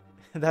know it.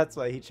 That's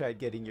why he tried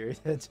getting your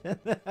attention.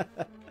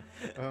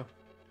 Oh.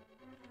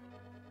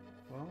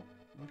 Well,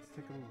 let's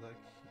take a look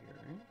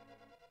here.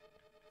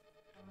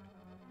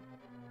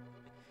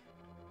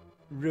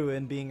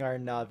 Ruin being our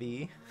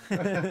Navi.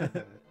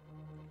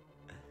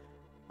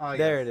 Ah,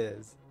 There yes. it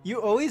is.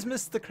 You always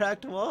miss the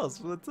cracked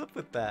walls. What's up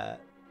with that?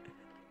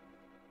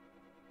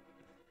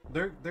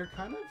 They're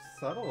kind of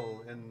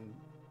subtle in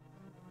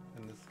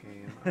this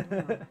game. I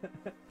don't know.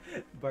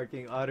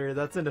 Barking otter,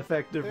 that's an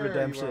effective There you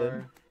redemption.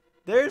 are.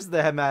 There's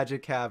the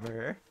magic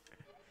hammer.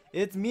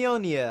 It's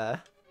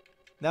Mjolnir.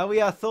 Now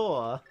we are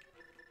Thor.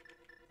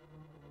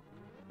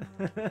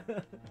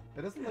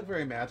 It doesn't look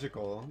very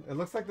magical. It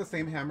looks like the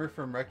same hammer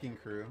from Wrecking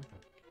Crew.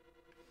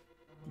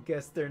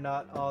 Guess they're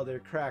not all they're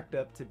cracked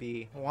up to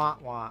be. Wah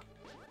wah.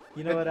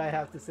 You know what I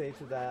have to say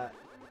to that?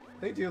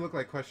 They do look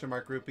like question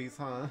mark rupees,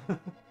 huh?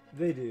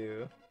 They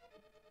do.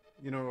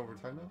 You know what we're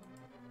talking about?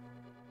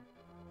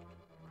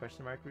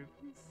 Question mark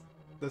rupees?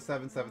 The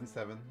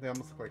 777. They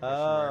almost look like question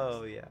marks.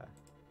 Oh, yeah.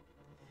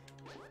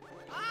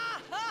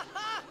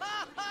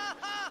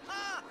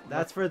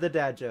 That's for the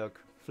dad joke,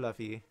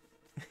 Fluffy.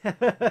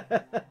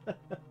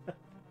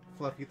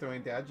 Fluffy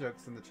throwing dad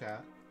jokes in the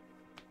chat.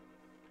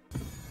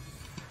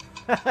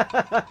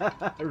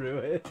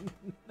 Ruin.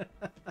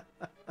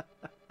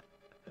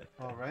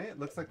 Alright,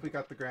 looks like we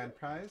got the grand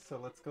prize, so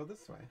let's go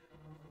this way.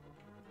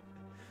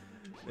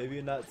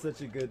 Maybe not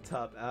such a good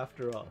top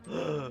after all.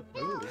 Ooh.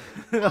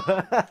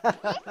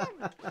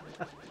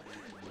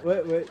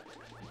 What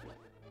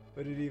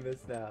did he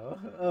miss now?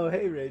 Oh,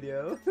 hey,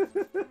 radio.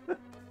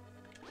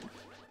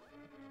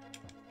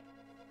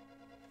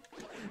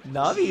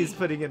 Navi's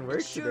putting in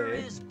work Sure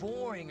today. is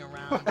boring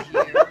around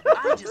here.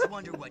 I just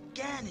wonder what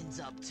Ganon's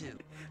up to.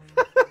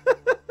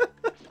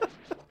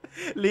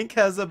 Link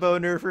has a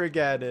boner for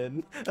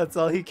Ganon. That's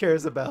all he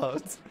cares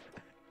about.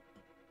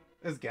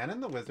 Is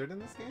Ganon the wizard in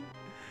this game?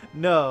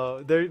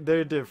 No,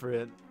 they're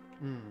different.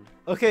 Hmm.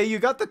 Okay, you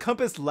got the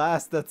compass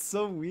last. That's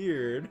so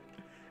weird.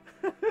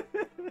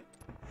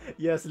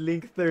 Yes,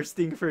 Link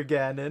thirsting for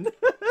Ganon.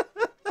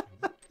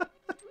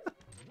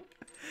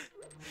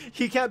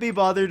 He can't be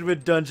bothered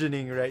with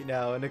dungeoning right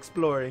now and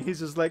exploring. He's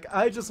just like,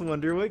 I just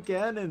wonder what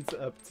Ganon's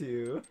up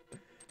to.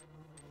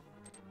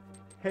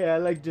 Hey, I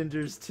like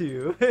gingers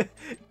too.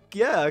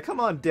 Yeah, come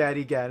on,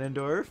 Daddy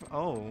Ganondorf.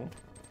 Oh.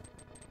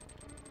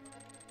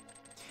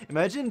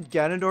 Imagine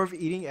Ganondorf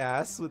eating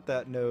ass with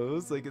that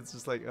nose. Like, it's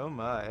just like, oh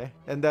my.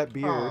 And that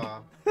beard.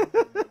 Aw.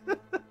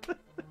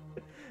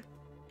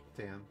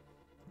 Damn.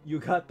 You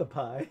got the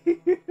pie.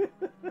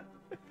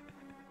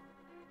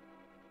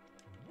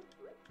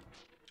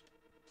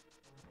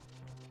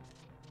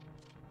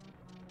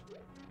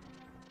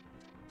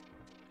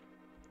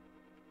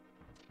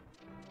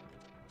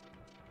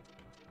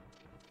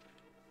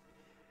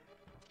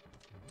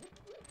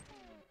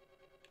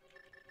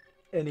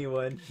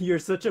 Anyone, you're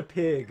such a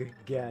pig,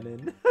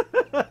 Ganon.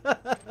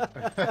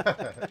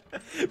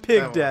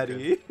 Pig was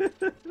daddy.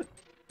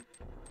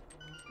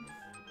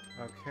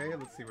 Okay,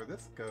 let's see where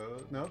this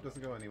goes. No, it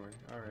doesn't go anywhere.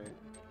 Alright.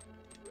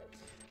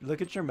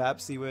 Look at your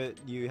map, see what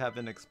you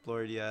haven't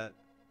explored yet.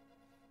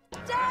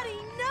 Daddy,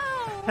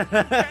 no!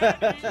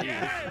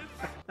 Yes!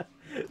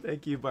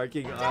 Thank you,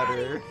 Barking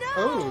Otter.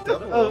 Oh,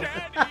 double. Oh.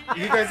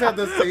 You guys had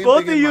the same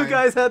Both thing of in you mind.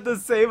 guys had the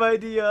same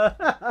idea.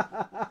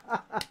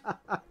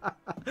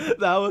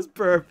 That was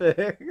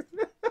perfect.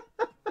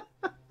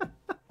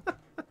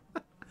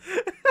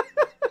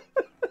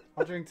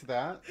 I'll drink to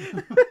that.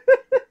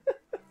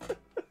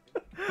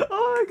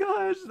 Oh my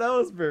gosh, that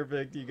was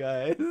perfect, you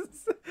guys.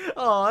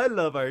 Oh, I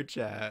love our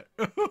chat.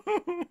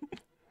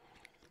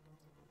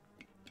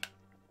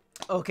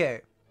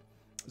 Okay,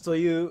 so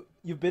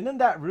you've been in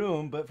that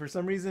room, but for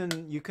some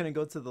reason you couldn't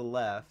go to the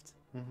left.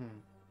 Okay,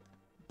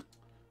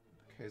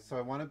 so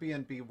I want to be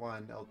in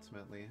B1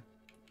 ultimately.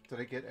 Did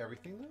I get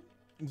everything then?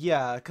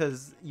 Yeah,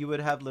 because you would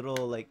have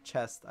little like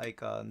chest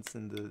icons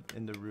in the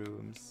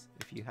rooms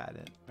if you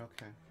hadn't.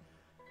 Okay.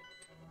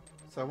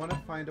 So I want to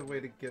find a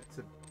way to get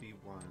to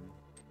B1.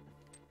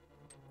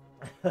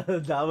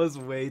 That was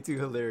way too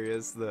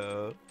hilarious,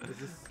 though. Is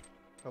this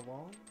a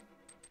wall?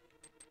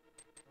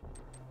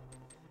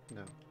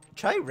 No.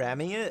 Try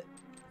ramming it.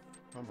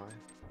 Oh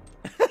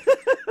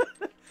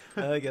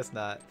my. I guess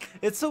not.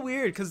 It's so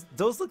weird because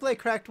those look like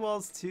cracked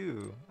walls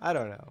too. I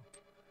don't know.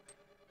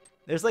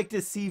 There's like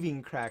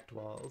deceiving cracked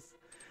walls.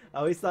 I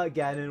always thought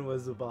Ganon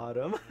was the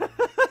bottom.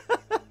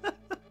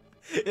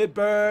 It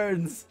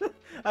burns.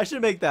 I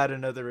should make that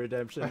another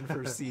redemption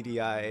for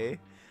CDI.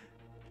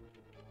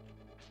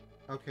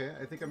 Okay,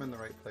 I think I'm in the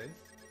right place.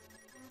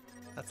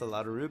 That's a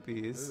lot of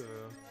rupees.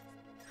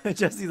 Ooh.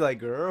 Jesse's like,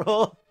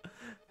 girl.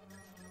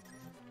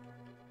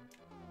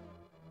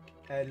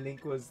 And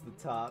Link was the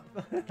top.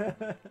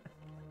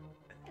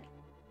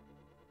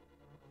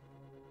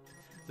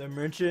 The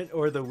merchant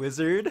or the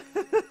wizard.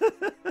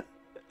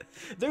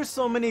 There's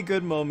so many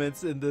good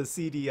moments in the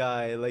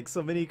CDI, like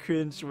so many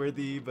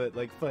cringe-worthy but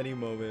like funny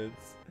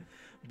moments.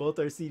 Both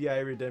are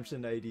CDI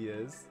redemption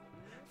ideas.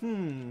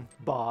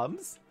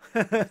 Bombs?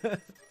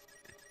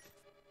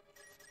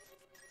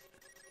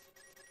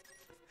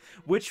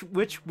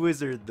 Which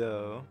wizard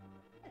though?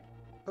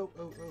 Oh.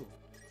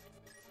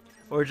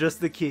 Or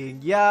just the king?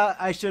 Yeah,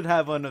 I should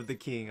have one of the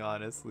king,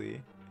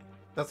 honestly.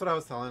 That's what I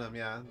was telling him,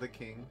 yeah, the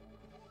king.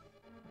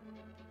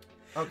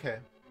 Okay.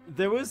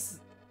 There was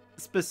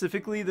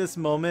specifically this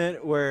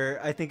moment where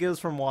I think it was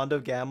from Wand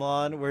of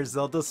Gamelon where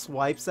Zelda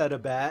swipes at a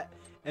bat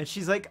and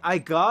she's like, I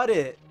got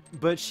it,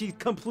 but she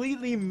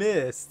completely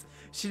missed.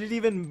 She didn't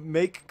even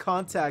make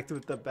contact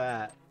with the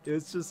bat. It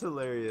was just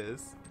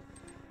hilarious.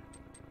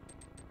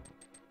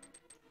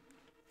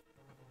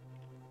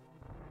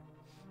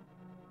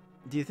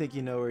 Do you think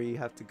you know where you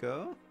have to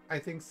go? I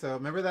think so.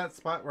 Remember that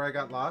spot where I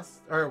got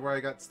lost? Or where I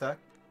got stuck?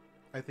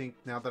 I think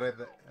now that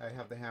I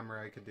have the hammer,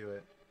 I could do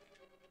it.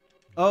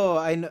 Oh,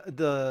 I know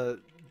the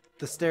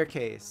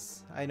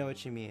staircase. I know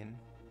what you mean.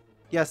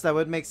 Yes, that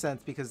would make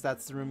sense because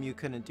that's the room you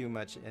couldn't do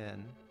much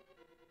in.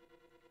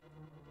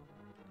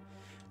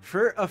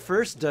 For a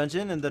first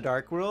dungeon in the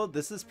Dark World,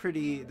 this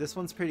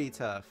one's pretty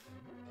tough.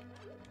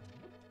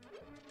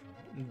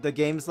 The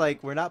game's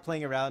like, we're not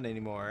playing around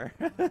anymore.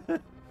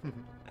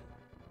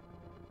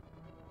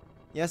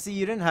 Yeah, see,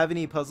 you didn't have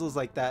any puzzles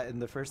like that in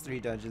the first 3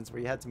 dungeons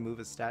where you had to move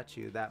a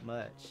statue that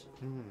much.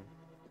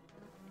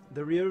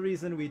 The real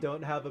reason we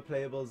don't have a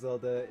playable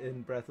Zelda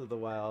in Breath of the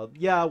Wild.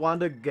 Yeah,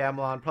 Wand of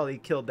Gamelon probably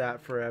killed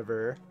that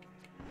forever.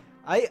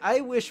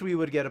 I wish we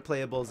would get a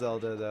playable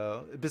Zelda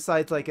though.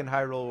 Besides like in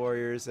Hyrule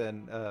Warriors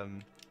and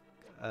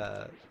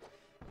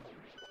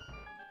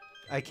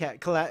I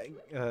can't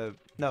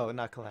no,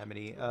 not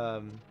Calamity.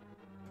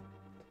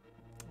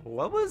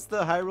 What was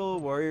the Hyrule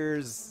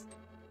Warriors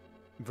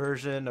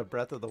version of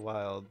Breath of the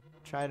Wild?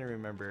 Trying to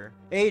remember.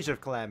 Age of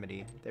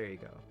Calamity. There you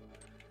go.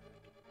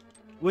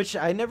 Which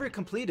I never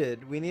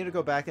completed. We need to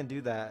go back and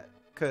do that.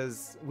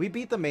 Because we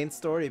beat the main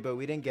story, but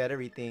we didn't get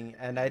everything.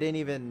 And I didn't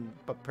even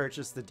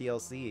purchase the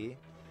DLC.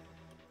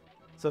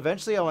 So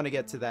eventually I want to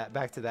get to that,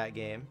 back to that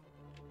game.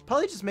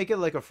 Probably just make it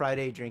like a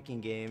Friday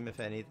drinking game,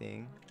 if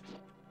anything.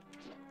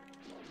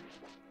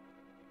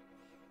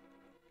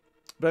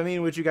 But I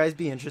mean, would you guys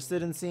be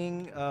interested in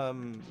seeing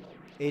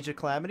Age of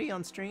Calamity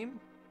on stream?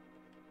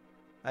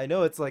 I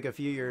know it's like a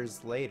few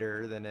years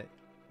later than it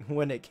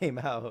when it came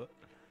out.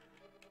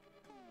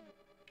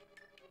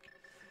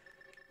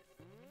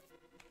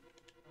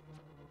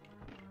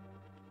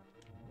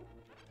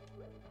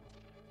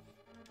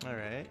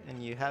 Alright,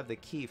 and you have the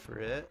key for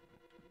it.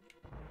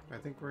 I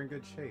think we're in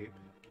good shape.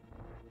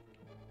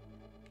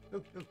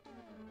 Ooh, ooh.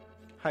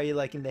 How are you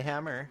liking the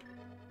hammer?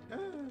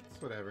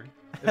 It's whatever.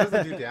 It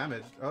doesn't do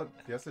damage. Oh,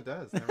 yes it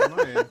does. Never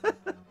mind.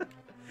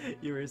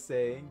 You were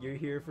saying you're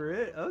here for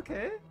it?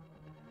 Okay.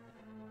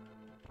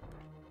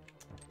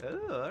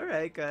 Oh,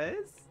 alright,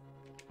 guys.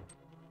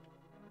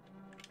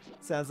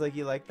 Sounds like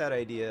you like that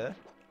idea.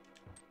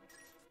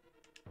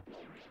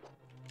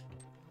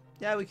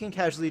 Yeah, we can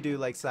casually do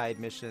like side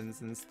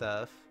missions and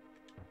stuff.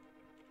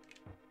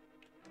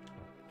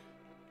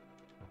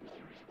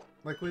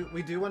 Like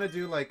we do want to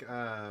do like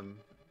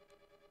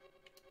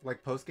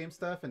post game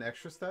stuff and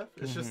extra stuff.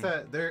 It's just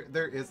that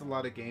there is a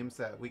lot of games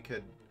that we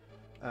could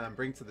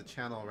bring to the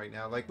channel right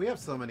now. Like we have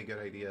so many good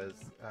ideas.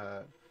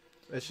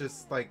 It's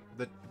just like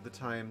the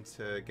time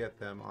to get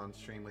them on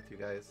stream with you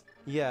guys.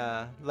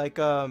 Yeah, like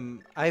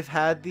I've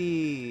had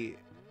the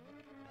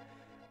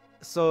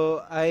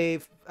so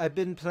I've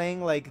been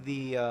playing like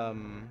the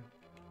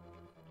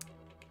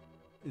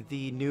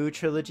new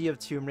trilogy of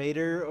Tomb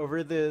Raider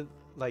over the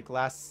like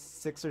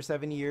last 6 or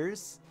 7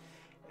 years,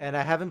 and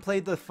I haven't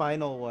played the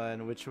final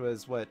one, which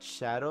was what,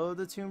 Shadow of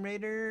the Tomb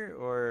Raider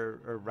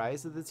or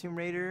Rise of the Tomb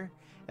Raider,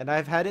 and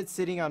I've had it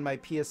sitting on my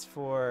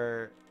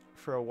PS4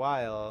 for a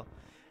while,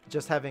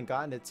 just haven't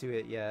gotten it to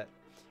it yet.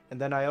 And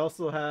then I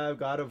also have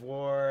God of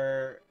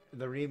War,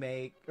 the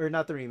remake, or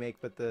not the remake,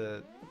 but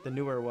the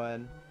newer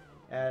one,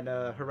 and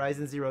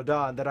Horizon Zero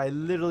Dawn that I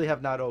literally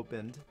have not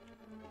opened.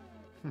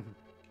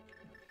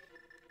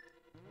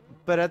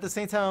 But at the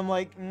same time, I'm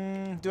like,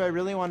 do I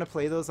really want to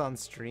play those on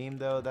stream,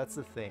 though? That's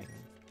the thing.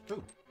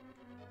 Ooh.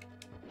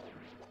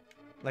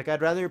 Like,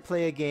 I'd rather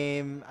play a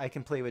game I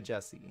can play with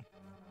Jesse.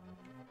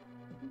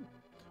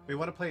 We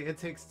want to play It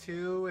Takes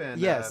Two and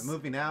Yes.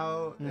 Moving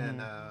Out and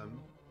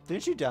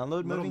Didn't you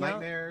download Little Moving Out?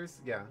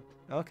 Nightmares. Yeah.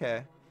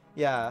 Okay.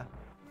 Yeah.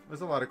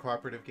 There's a lot of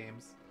cooperative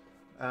games.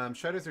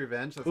 Shredder's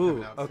Revenge. That's Ooh,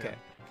 coming out okay.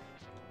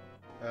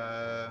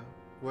 soon.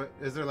 What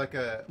is there like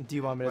a? Do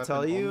you want me to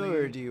tell weapon you, only?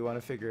 or do you want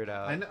to figure it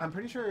out? I'm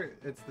pretty sure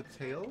it's the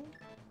tail,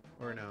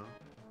 or no?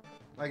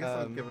 I guess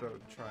I'll give it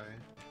a try.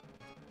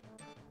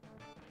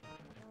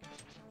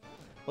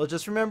 Well,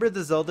 just remember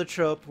the Zelda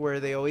trope where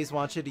they always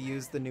want you to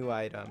use the new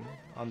item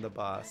on the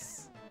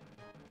boss.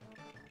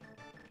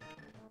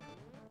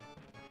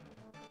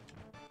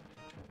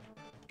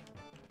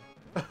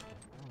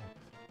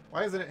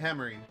 Why isn't it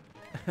hammering?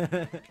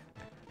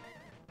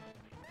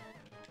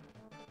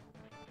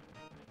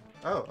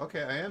 Oh,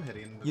 okay, I am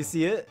hitting. You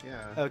see it?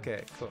 Yeah.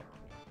 Okay, cool.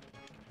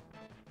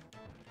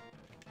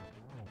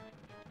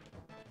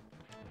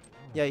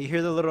 Yeah, you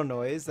hear the little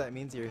noise? That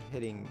means you're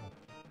hitting.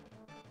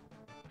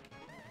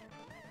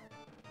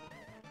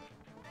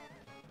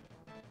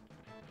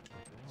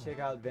 Check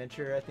out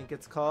Venture, I think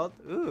it's called.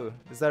 Ooh,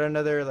 is that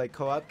another like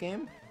co-op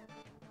game?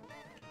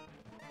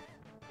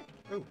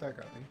 Oh, that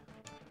got me.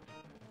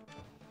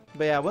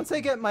 But yeah, once I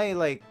get my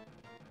like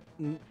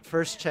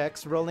first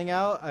checks rolling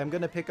out, I'm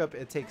gonna pick up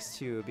It Takes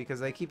Two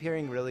because I keep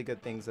hearing really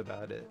good things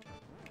about it.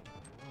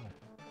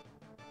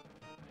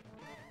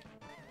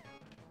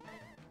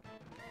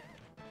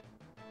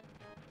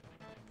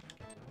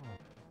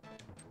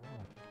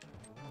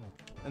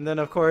 And then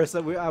of course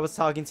I was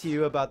talking to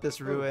you about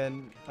this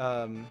ruin.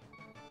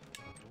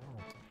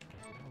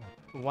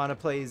 Want to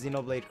play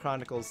Xenoblade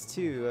Chronicles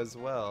 2 as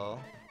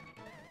well.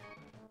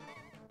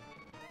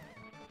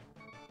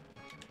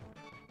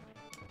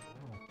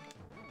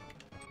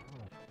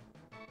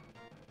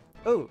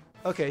 Oh,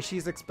 okay,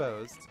 she's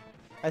exposed.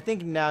 I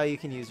think now you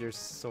can use your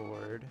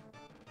sword.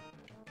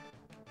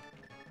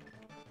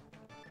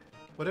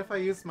 What if I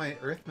use my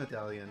Earth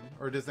Medallion,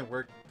 or does it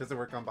work? Does it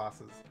work on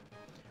bosses?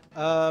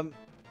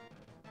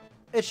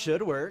 It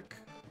should work.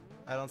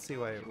 I don't see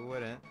why it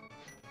wouldn't.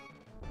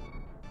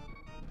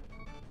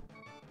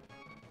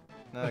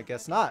 No, I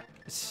guess not.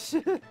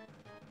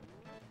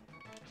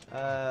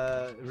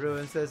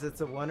 Ruin says it's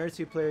a 1 or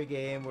 2 player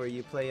game where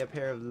you play a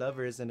pair of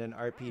lovers in an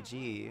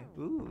RPG.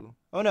 Ooh.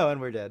 Oh no,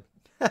 and we're dead.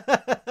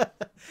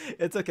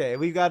 It's okay.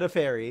 We got a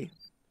fairy.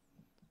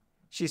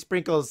 She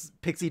sprinkles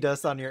pixie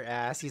dust on your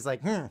ass. He's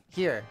like,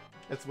 here.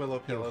 It's Willow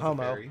Pill as a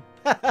homo. fairy.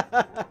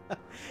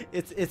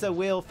 It's a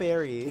whale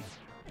fairy.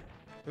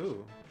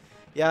 Ooh.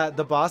 Yeah,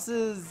 the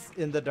bosses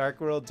in the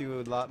Dark World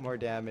do a lot more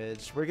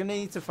damage. We're gonna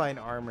need to find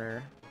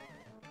armor.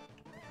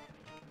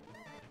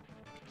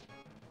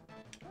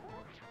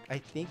 I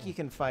think you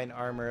can find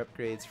armor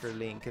upgrades for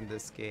Link in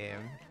this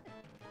game.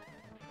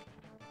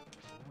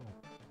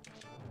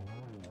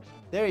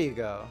 There you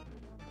go.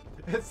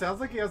 It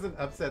sounds like he has an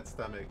upset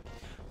stomach.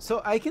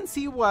 So I can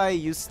see why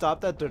you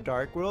stopped at the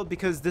Dark World,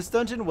 because this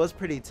dungeon was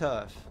pretty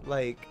tough.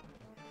 Like,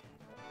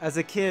 as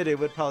a kid, it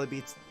would probably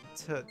be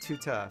too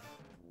tough.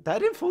 That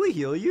didn't fully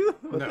heal you?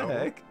 What No. the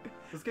heck?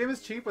 This game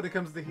is cheap when it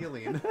comes to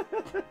healing.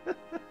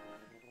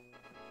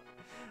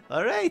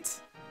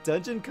 Alright!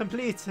 Dungeon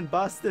complete and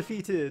boss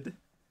defeated.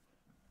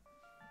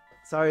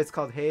 Sorry, it's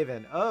called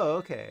Haven. Oh,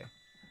 okay.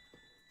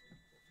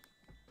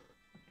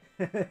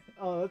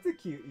 Oh, that's a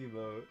cute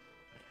emote.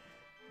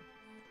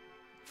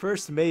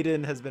 First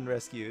maiden has been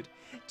rescued.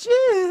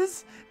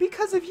 Jizz!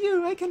 Because of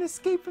you, I can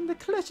escape from the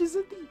clutches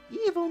of the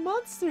evil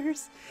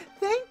monsters.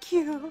 Thank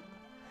you.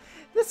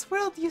 This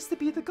world used to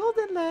be the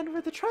Golden Land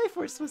where the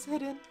Triforce was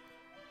hidden.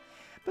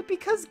 But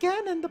because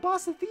Ganon, the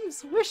boss of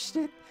thieves, wished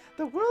it,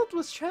 the world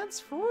was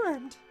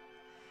transformed.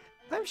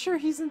 I'm sure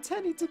he's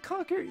intending to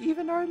conquer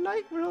even our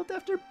light world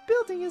after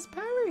building his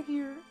power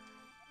here.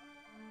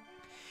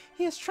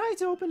 He has tried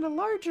to open a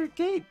larger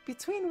gate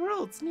between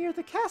worlds near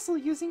the castle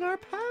using our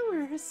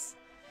powers.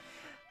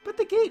 But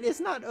the gate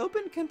is not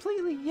open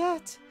completely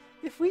yet.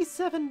 If we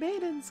 7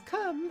 maidens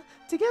come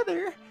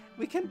together,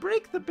 we can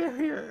break the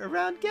barrier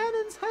around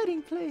Ganon's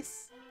hiding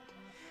place.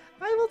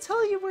 I will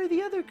tell you where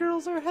the other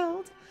girls are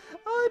held.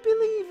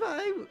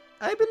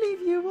 I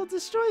believe you will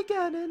destroy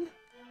Ganon.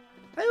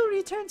 I will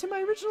return to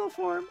my original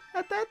form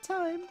at that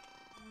time.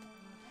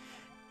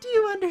 Do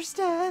you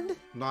understand?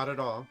 Not at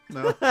all.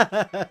 No.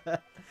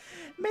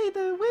 May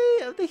the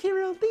way of the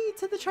hero lead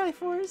to the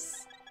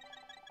Triforce.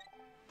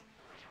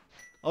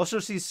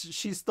 Also, she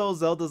stole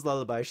Zelda's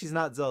lullaby. She's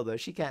not Zelda.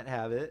 She can't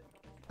have it.